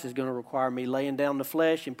sacrifice. It's going to require me laying down the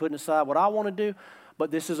flesh and putting aside what I want to do,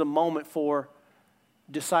 but this is a moment for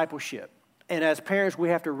discipleship. And as parents, we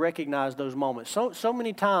have to recognize those moments. So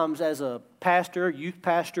many times as a pastor, youth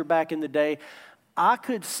pastor back in the day, I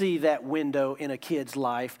could see that window in a kid's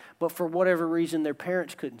life, but for whatever reason, their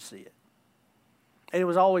parents couldn't see it. And it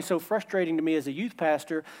was always so frustrating to me as a youth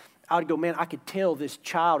pastor. I would go, man, I could tell this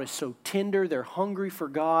child is so tender. They're hungry for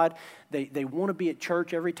God. They want to be at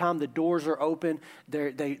church every time the doors are open.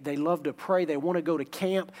 They love to pray. They want to go to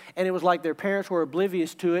camp. And it was like their parents were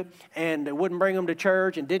oblivious to it, and they wouldn't bring them to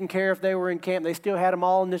church and didn't care if they were in camp. They still had them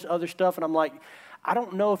all in this other stuff. And I'm like, I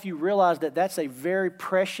don't know if you realize that that's a very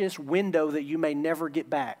precious window that you may never get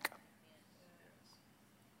back.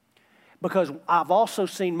 Because I've also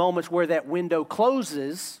seen moments where that window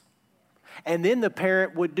closes, and then the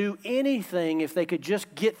parent would do anything if they could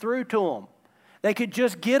just get through to them. They could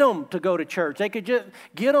just get them to go to church. They could just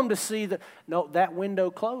get them to see that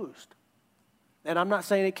window closed. And I'm not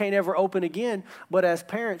saying it can't ever open again, but as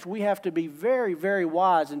parents, we have to be very, very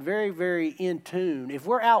wise and very, very in tune. If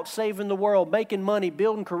we're out saving the world, making money,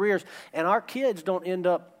 building careers, and our kids don't end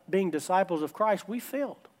up being disciples of Christ, we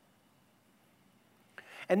failed.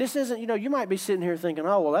 And this isn't, you might be sitting here thinking,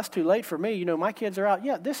 oh, well, that's too late for me. My kids are out.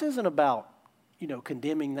 Yeah, this isn't about,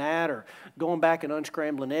 condemning that or going back and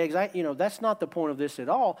unscrambling eggs. That's not the point of this at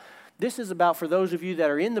all. This is about for those of you that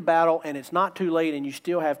are in the battle and it's not too late and you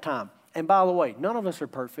still have time. And by the way, none of us are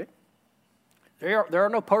perfect. There are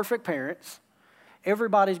no perfect parents.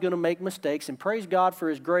 Everybody's going to make mistakes, and praise God for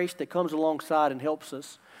His grace that comes alongside and helps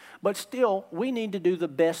us. But still, we need to do the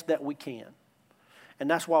best that we can. And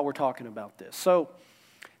that's why we're talking about this. So,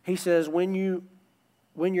 he says, when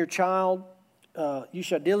your child, you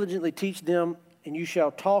shall diligently teach them, and you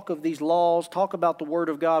shall talk of these laws, talk about the Word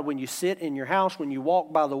of God when you sit in your house, when you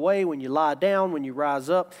walk by the way, when you lie down, when you rise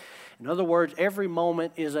up. In other words, every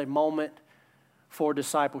moment is a moment for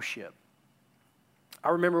discipleship. I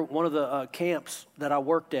remember one of the camps that I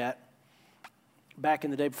worked at back in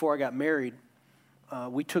the day before I got married.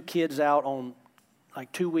 We took kids out on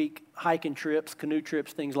like 2-week hiking trips, canoe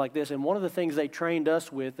trips, things like this. And one of the things they trained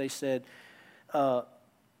us with, they said,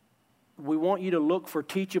 we want you to look for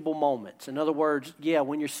teachable moments. In other words,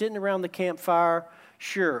 when you're sitting around the campfire,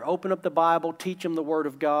 sure, open up the Bible, teach them the Word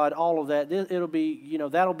of God, all of that. It'll be,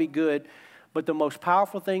 that'll be good. But the most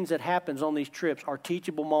powerful things that happens on these trips are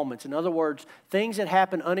teachable moments. In other words, things that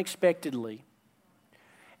happen unexpectedly.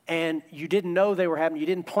 And you didn't know they were happening. You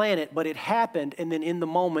didn't plan it, but it happened. And then in the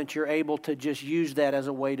moment, you're able to just use that as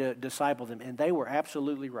a way to disciple them. And they were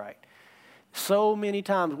absolutely right. So many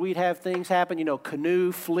times we'd have things happen,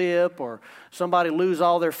 canoe flip or somebody lose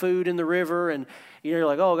all their food in the river. And you're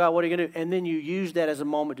like, oh, God, what are you going to do? And then you use that as a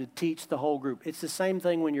moment to teach the whole group. It's the same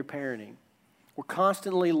thing when you're parenting. We're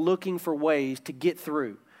constantly looking for ways to get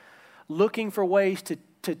through. Looking for ways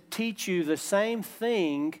to teach you the same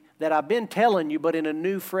thing that I've been telling you, but in a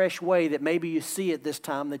new, fresh way that maybe you see it this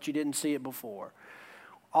time that you didn't see it before.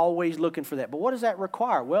 Always looking for that. But what does that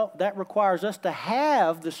require? Well, that requires us to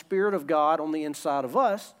have the Spirit of God on the inside of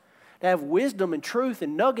us, to have wisdom and truth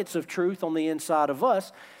and nuggets of truth on the inside of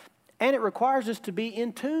us, and it requires us to be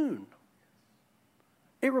in tune.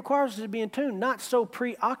 It requires us to be in tune, not so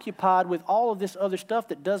preoccupied with all of this other stuff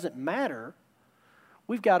that doesn't matter.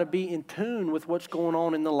 We've got to be in tune with what's going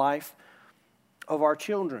on in the life of our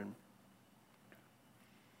children.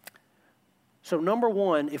 So number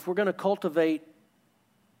one, if we're going to cultivate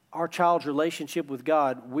our child's relationship with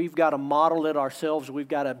God, we've got to model it ourselves. We've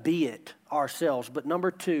got to be it ourselves. But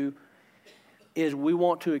number two is we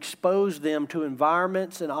want to expose them to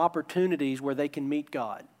environments and opportunities where they can meet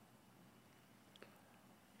God.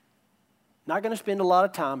 Not going to spend a lot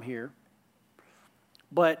of time here,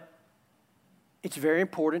 but it's very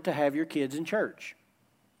important to have your kids in church.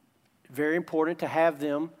 Very important to have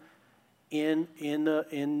them in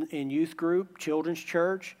youth group, children's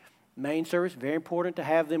church, main service. Very important to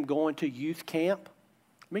have them going to youth camp.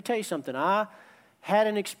 Let me tell you something. I had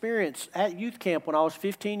an experience at youth camp when I was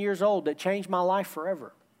 15 years old that changed my life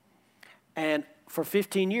forever. And for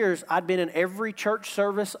 15 years, I'd been in every church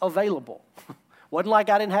service available. Wasn't like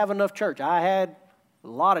I didn't have enough church. I had a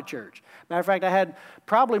lot of church. Matter of fact, I had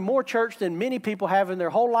probably more church than many people have in their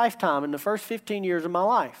whole lifetime in the first 15 years of my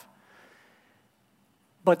life.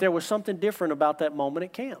 But there was something different about that moment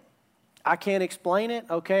at camp. I can't explain it,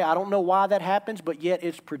 okay? I don't know why that happens, but yet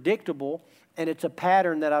it's predictable, and it's a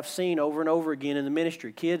pattern that I've seen over and over again in the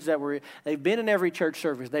ministry. Kids they've been in every church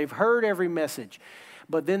service. They've heard every message.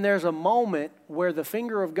 But then there's a moment where the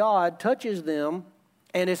finger of God touches them,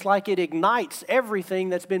 and it's like it ignites everything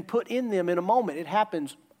that's been put in them in a moment. It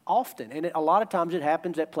happens often, and a lot of times it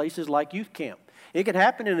happens at places like youth camp. It can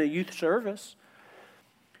happen in a youth service,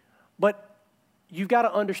 but you've got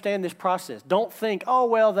to understand this process. Don't think, oh,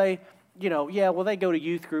 well, they go to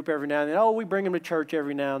youth group every now and then. Oh, we bring them to church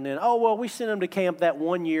every now and then. Oh, well, we sent them to camp that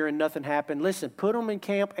one year and nothing happened. Listen, put them in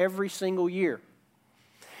camp every single year.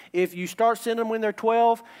 If you start sending them when they're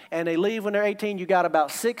 12 and they leave when they're 18, you got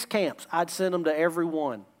about 6 camps. I'd send them to every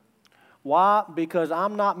one. Why? Because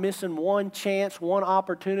I'm not missing one chance, one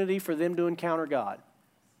opportunity for them to encounter God.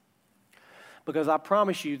 Because I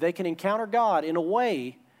promise you, they can encounter God in a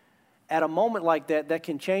way at a moment like that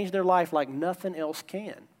can change their life like nothing else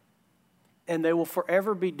can. And they will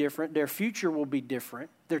forever be different. Their future will be different.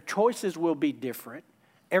 Their choices will be different.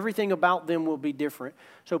 Everything about them will be different.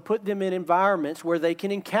 So put them in environments where they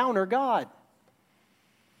can encounter God.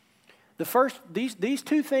 These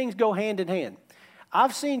two things go hand in hand.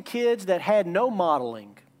 I've seen kids that had no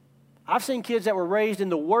modeling. I've seen kids that were raised in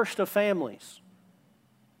the worst of families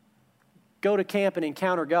go to camp and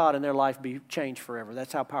encounter God and their life be changed forever.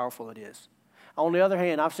 That's how powerful it is. On the other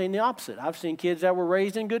hand, I've seen the opposite. I've seen kids that were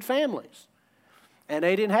raised in good families. And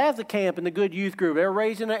they didn't have the camp and the good youth group. They were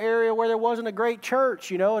raised in an area where there wasn't a great church,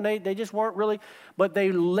 and they just weren't really, but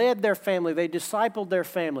they led their family. They discipled their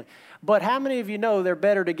family. But how many of you know they're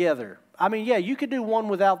better together? I mean, yeah, you could do one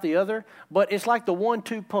without the other, but it's like the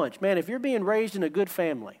 1-2 punch. Man, if you're being raised in a good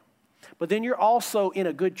family, but then you're also in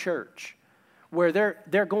a good church, where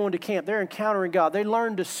they're going to camp, they're encountering God, they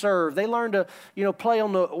learn to serve, they learn to play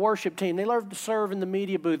on the worship team, they learn to serve in the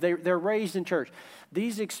media booth, they're raised in church.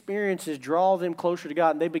 These experiences draw them closer to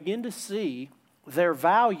God, and they begin to see their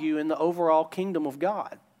value in the overall kingdom of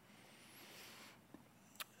God.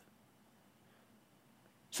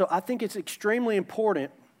 So I think it's extremely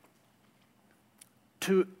important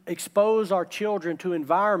to expose our children to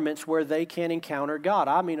environments where they can encounter God.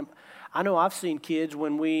 I mean, I know I've seen kids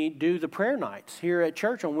when we do the prayer nights here at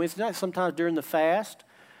church on Wednesday nights. Sometimes during the fast,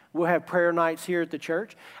 we'll have prayer nights here at the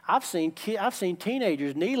church. I've seen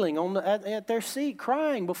teenagers kneeling at their seat,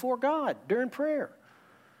 crying before God during prayer,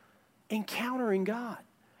 encountering God.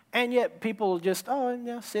 And yet people just,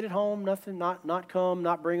 sit at home, nothing, not come,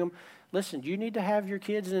 not bring them. Listen, you need to have your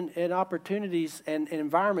kids in opportunities and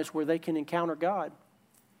environments where they can encounter God.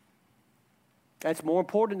 That's more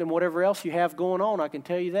important than whatever else you have going on, I can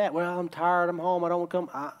tell you that. Well, I'm tired, I'm home, I don't want to come.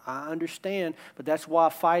 I understand, but that's why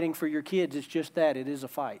fighting for your kids is just that. It is a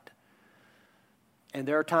fight. And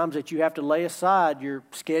there are times that you have to lay aside your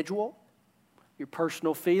schedule, your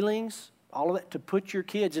personal feelings, all of that, to put your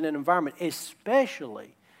kids in an environment,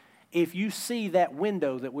 especially if you see that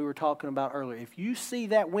window that we were talking about earlier. If you see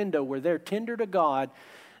that window where they're tender to God,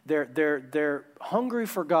 they're hungry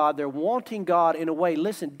for God, they're wanting God in a way.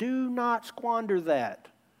 Listen, do not squander that.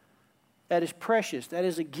 That is precious. That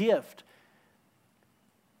is a gift.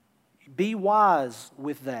 Be wise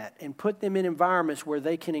with that and put them in environments where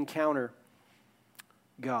they can encounter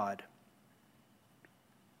God.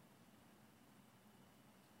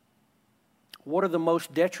 What are the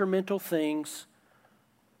most detrimental things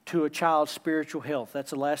to a child's spiritual health? That's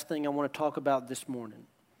the last thing I want to talk about this morning.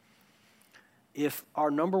 If our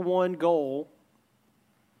number one goal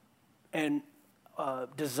and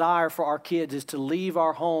desire for our kids is to leave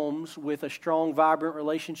our homes with a strong, vibrant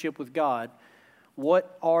relationship with God,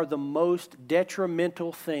 what are the most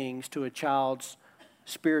detrimental things to a child's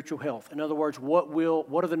spiritual health? In other words, what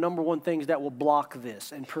are the number one things that will block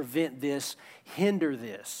this and prevent this, hinder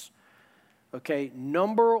this? Okay,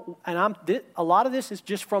 a lot of this is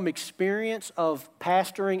just from experience of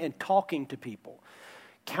pastoring and talking to people,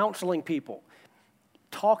 counseling people,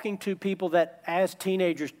 talking to people that as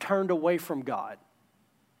teenagers turned away from God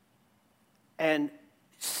and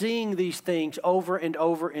seeing these things over and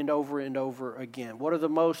over and over and over again. What are the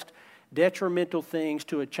most detrimental things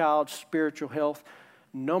to a child's spiritual health?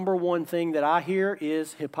 Number one thing that I hear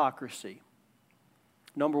is hypocrisy.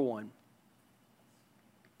 Number one.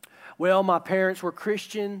 Well, my parents were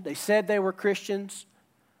Christian. They said they were Christians,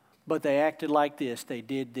 but they acted like this. They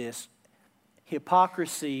did this.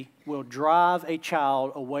 Hypocrisy will drive a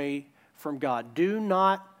child away from God. Do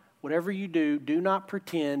not, whatever you do not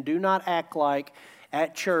pretend, do not act like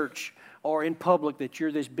at church or in public that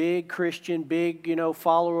you're this big Christian, big,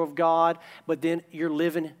 follower of God, but then you're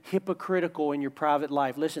living hypocritical in your private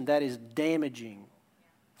life. Listen, that is damaging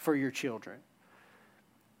for your children.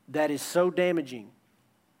 That is so damaging.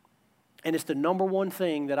 And it's the number one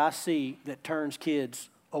thing that I see that turns kids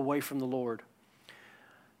away from the Lord.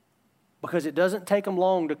 Because it doesn't take them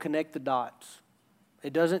long to connect the dots.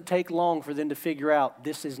 It doesn't take long for them to figure out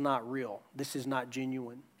this is not real. This is not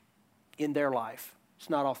genuine in their life. It's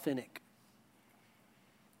not authentic.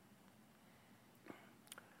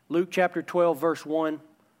 Luke chapter 12, verse 1,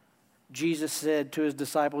 Jesus said to his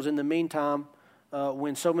disciples, in the meantime,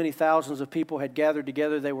 when so many thousands of people had gathered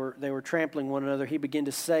together, they were trampling one another, he began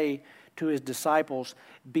to say to his disciples,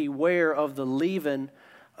 beware of the leaven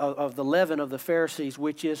of the Pharisees,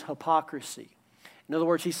 which is hypocrisy. In other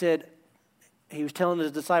words, he was telling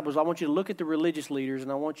his disciples, I want you to look at the religious leaders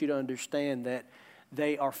and I want you to understand that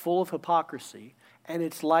they are full of hypocrisy, and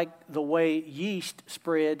it's like the way yeast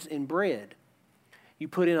spreads in bread. You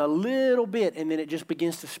put in a little bit and then it just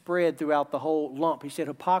begins to spread throughout the whole lump. He said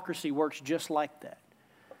hypocrisy works just like that.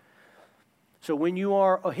 So when you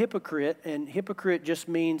are a hypocrite, and hypocrite just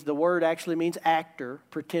means, the word actually means actor,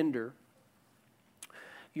 pretender,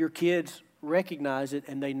 your kids recognize it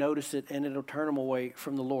and they notice it, and it'll turn them away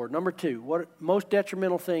from the Lord. Number two, what most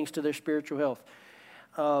detrimental things to their spiritual health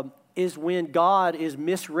is when God is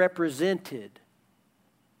misrepresented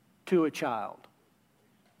to a child.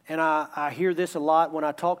 And I hear this a lot when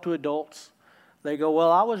I talk to adults. They go,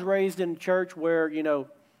 well, I was raised in a church where,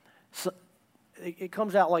 it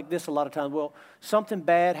comes out like this a lot of times. Well, something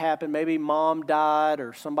bad happened. Maybe mom died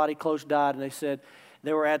or somebody close died, and they said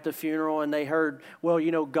they were at the funeral and they heard, well,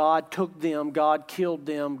 God took them, God killed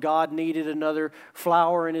them, God needed another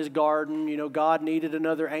flower in his garden, God needed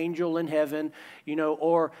another angel in heaven,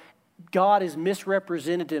 or God is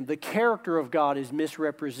misrepresented to them. The character of God is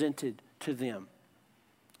misrepresented to them.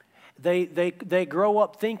 They grow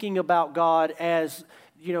up thinking about God as,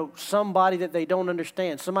 somebody that they don't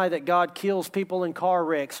understand, somebody that God kills people in car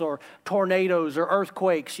wrecks or tornadoes or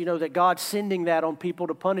earthquakes, that God's sending that on people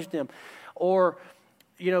to punish them, or,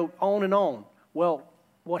 on and on. Well,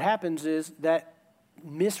 what happens is that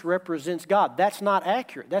misrepresents God. That's not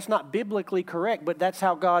accurate. That's not biblically correct, but that's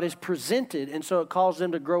how God is presented, and so it causes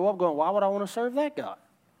them to grow up going, why would I want to serve that God?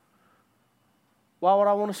 Why would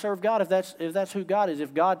I want to serve God if that's who God is?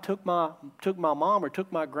 If God took my mom or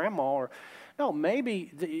took my grandma, or no,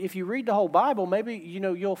 maybe if you read the whole Bible, maybe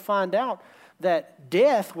you'll find out that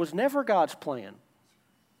death was never God's plan.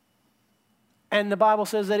 And the Bible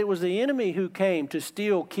says that it was the enemy who came to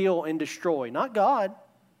steal, kill, and destroy, not God.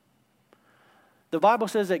 The Bible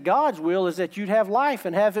says that God's will is that you'd have life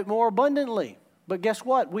and have it more abundantly. But guess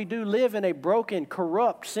what? We do live in a broken,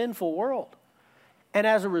 corrupt, sinful world. And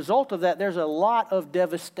as a result of that, there's a lot of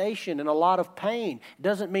devastation and a lot of pain. It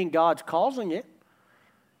doesn't mean God's causing it.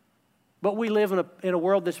 But we live in a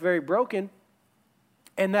world that's very broken.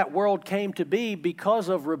 And that world came to be because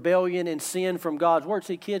of rebellion and sin from God's word.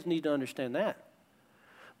 See, kids need to understand that.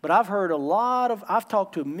 But I've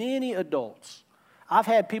talked to many adults. I've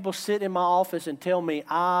had people sit in my office and tell me,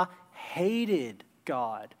 I hated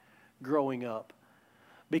God growing up.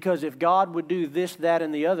 Because if God would do this, that,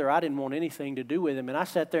 and the other, I didn't want anything to do with him. And I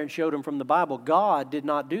sat there and showed him from the Bible, God did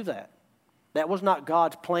not do that. That was not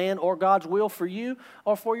God's plan or God's will for you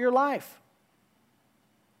or for your life.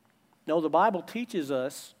 No, the Bible teaches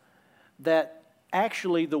us that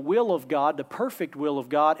actually the will of God, the perfect will of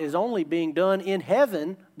God, is only being done in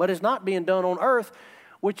heaven, but is not being done on earth,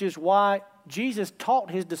 which is why Jesus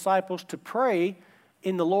taught his disciples to pray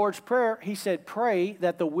in the Lord's Prayer. He said, pray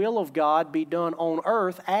that the will of God be done on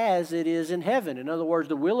earth as it is in heaven. In other words,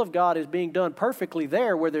 the will of God is being done perfectly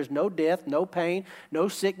there where there's no death, no pain, no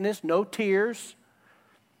sickness, no tears.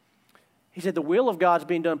 He said, the will of God's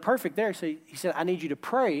being done perfect there. So he said, I need you to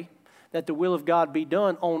pray that the will of God be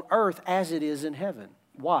done on earth as it is in heaven.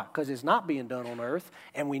 Why? Because it's not being done on earth,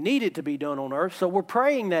 and we need it to be done on earth, so we're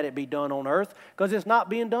praying that it be done on earth because it's not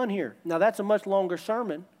being done here. Now, that's a much longer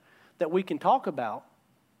sermon that we can talk about.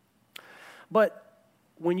 But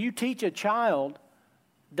when you teach a child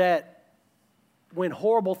that when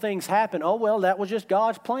horrible things happen, oh, well, that was just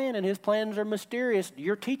God's plan and his plans are mysterious.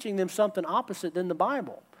 You're teaching them something opposite than the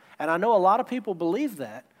Bible. And I know a lot of people believe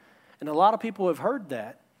that, and a lot of people have heard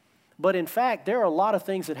that. But in fact, there are a lot of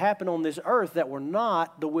things that happen on this earth that were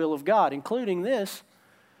not the will of God, including this.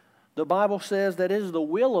 The Bible says that it is the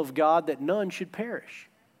will of God that none should perish.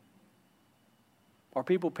 Are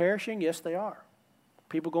people perishing? Yes, they are.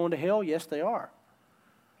 People going to hell? Yes, they are.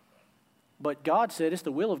 But God said it's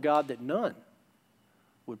the will of God that none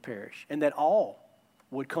would perish and that all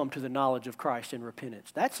would come to the knowledge of Christ in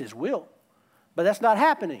repentance. That's his will. But that's not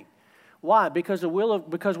happening. Why? Because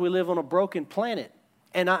we live on a broken planet.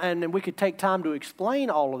 And we could take time to explain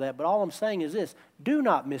all of that, but all I'm saying is this: do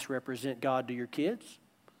not misrepresent God to your kids.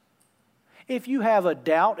 If you have a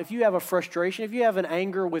doubt, if you have a frustration, if you have an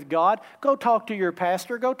anger with God, go talk to your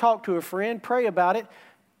pastor, go talk to a friend, pray about it.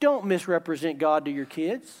 Don't misrepresent God to your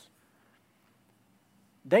kids.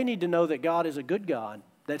 They need to know that God is a good God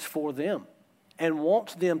that's for them and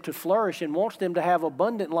wants them to flourish and wants them to have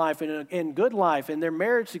abundant life and good life and their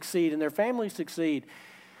marriage succeed and their family succeed.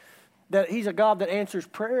 That he's a God that answers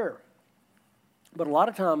prayer. But a lot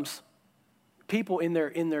of times, people in their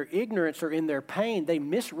ignorance or in their pain, they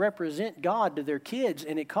misrepresent God to their kids,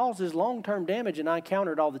 and it causes long-term damage, and I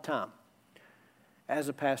encounter it all the time as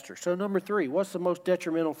a pastor. So number 3, what's the most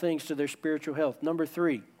detrimental things to their spiritual health? Number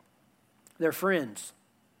 3, their friends,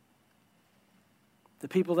 the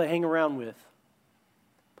people they hang around with.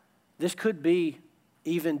 This could be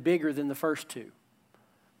even bigger than the first two.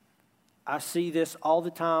 I see this all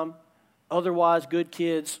the time. Otherwise good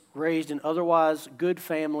kids raised in otherwise good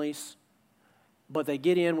families, but they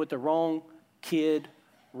get in with the wrong kid,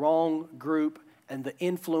 wrong group, and the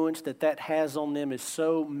influence that has on them is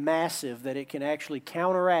so massive that it can actually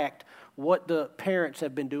counteract what the parents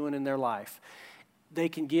have been doing in their life.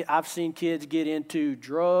 I've seen kids get into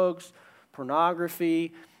drugs,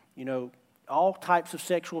 pornography, all types of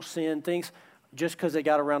sexual sin, things, just because they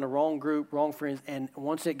got around the wrong group, wrong friends, and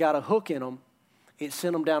once it got a hook in them, it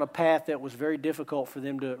sent them down a path that was very difficult for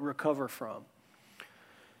them to recover from.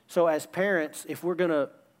 So as parents, if we're going to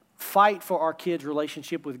fight for our kids'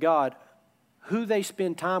 relationship with God, who they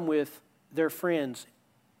spend time with, their friends,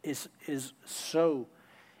 is so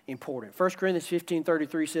important. 1 Corinthians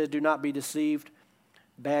 15:33 says, do not be deceived.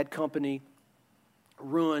 Bad company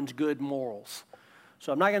ruins good morals.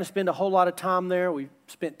 So I'm not going to spend a whole lot of time there. We've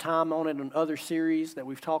spent time on it in other series that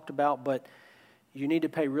we've talked about, but you need to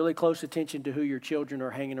pay really close attention to who your children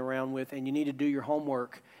are hanging around with, and you need to do your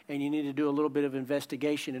homework, and you need to do a little bit of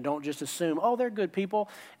investigation, and don't just assume, oh, they're good people,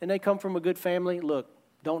 and they come from a good family. Look,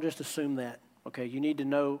 don't just assume that, okay? You need to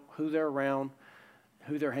know who they're around,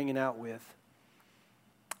 who they're hanging out with.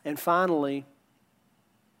 And finally,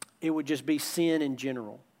 it would just be sin in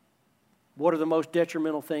general. What are the most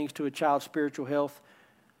detrimental things to a child's spiritual health?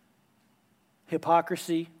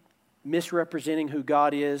 Hypocrisy, misrepresenting who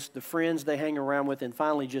God is, the friends they hang around with, and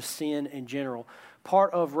finally just sin in general.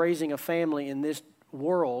 Part of raising a family in this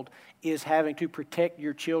world is having to protect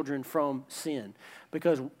your children from sin,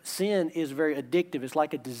 because sin is very addictive. It's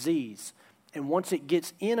like a disease, and once it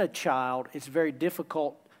gets in a child, it's very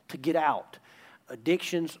difficult to get out.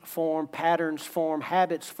 Addictions form, patterns form,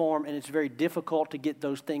 habits form, and it's very difficult to get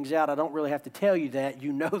those things out. I don't really have to tell you that.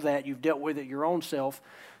 You know that. You've dealt with it your own self.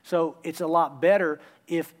 So it's a lot better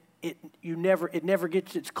if it never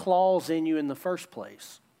gets its claws in you in the first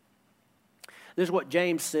place. This is what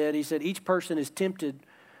James said. He said, each person is tempted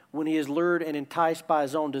when he is lured and enticed by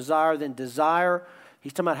his own desire. Then desire,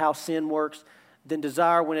 he's talking about how sin works. Then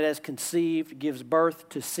desire, when it has conceived, gives birth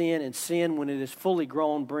to sin. And sin, when it is fully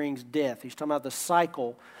grown, brings death. He's talking about the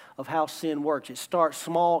cycle of how sin works. It starts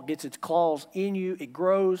small, gets its claws in you, it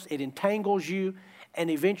grows, it entangles you, and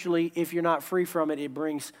eventually, if you're not free from it, it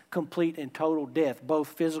brings complete and total death, both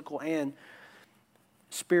physical and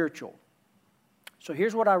spiritual. So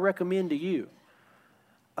here's what I recommend to you.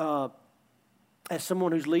 As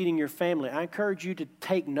someone who's leading your family, I encourage you to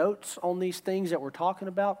take notes on these things that we're talking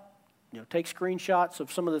about. Take screenshots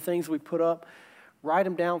of some of the things we put up, write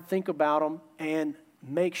them down, think about them, and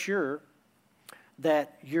make sure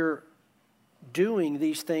that you're doing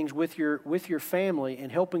these things with your family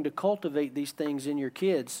and helping to cultivate these things in your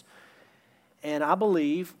kids. And I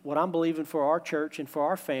believe, what I'm believing for our church and for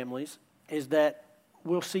our families is that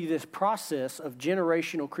we'll see this process of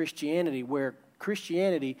generational Christianity where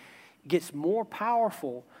Christianity gets more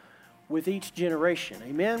powerful with each generation.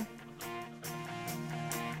 Amen?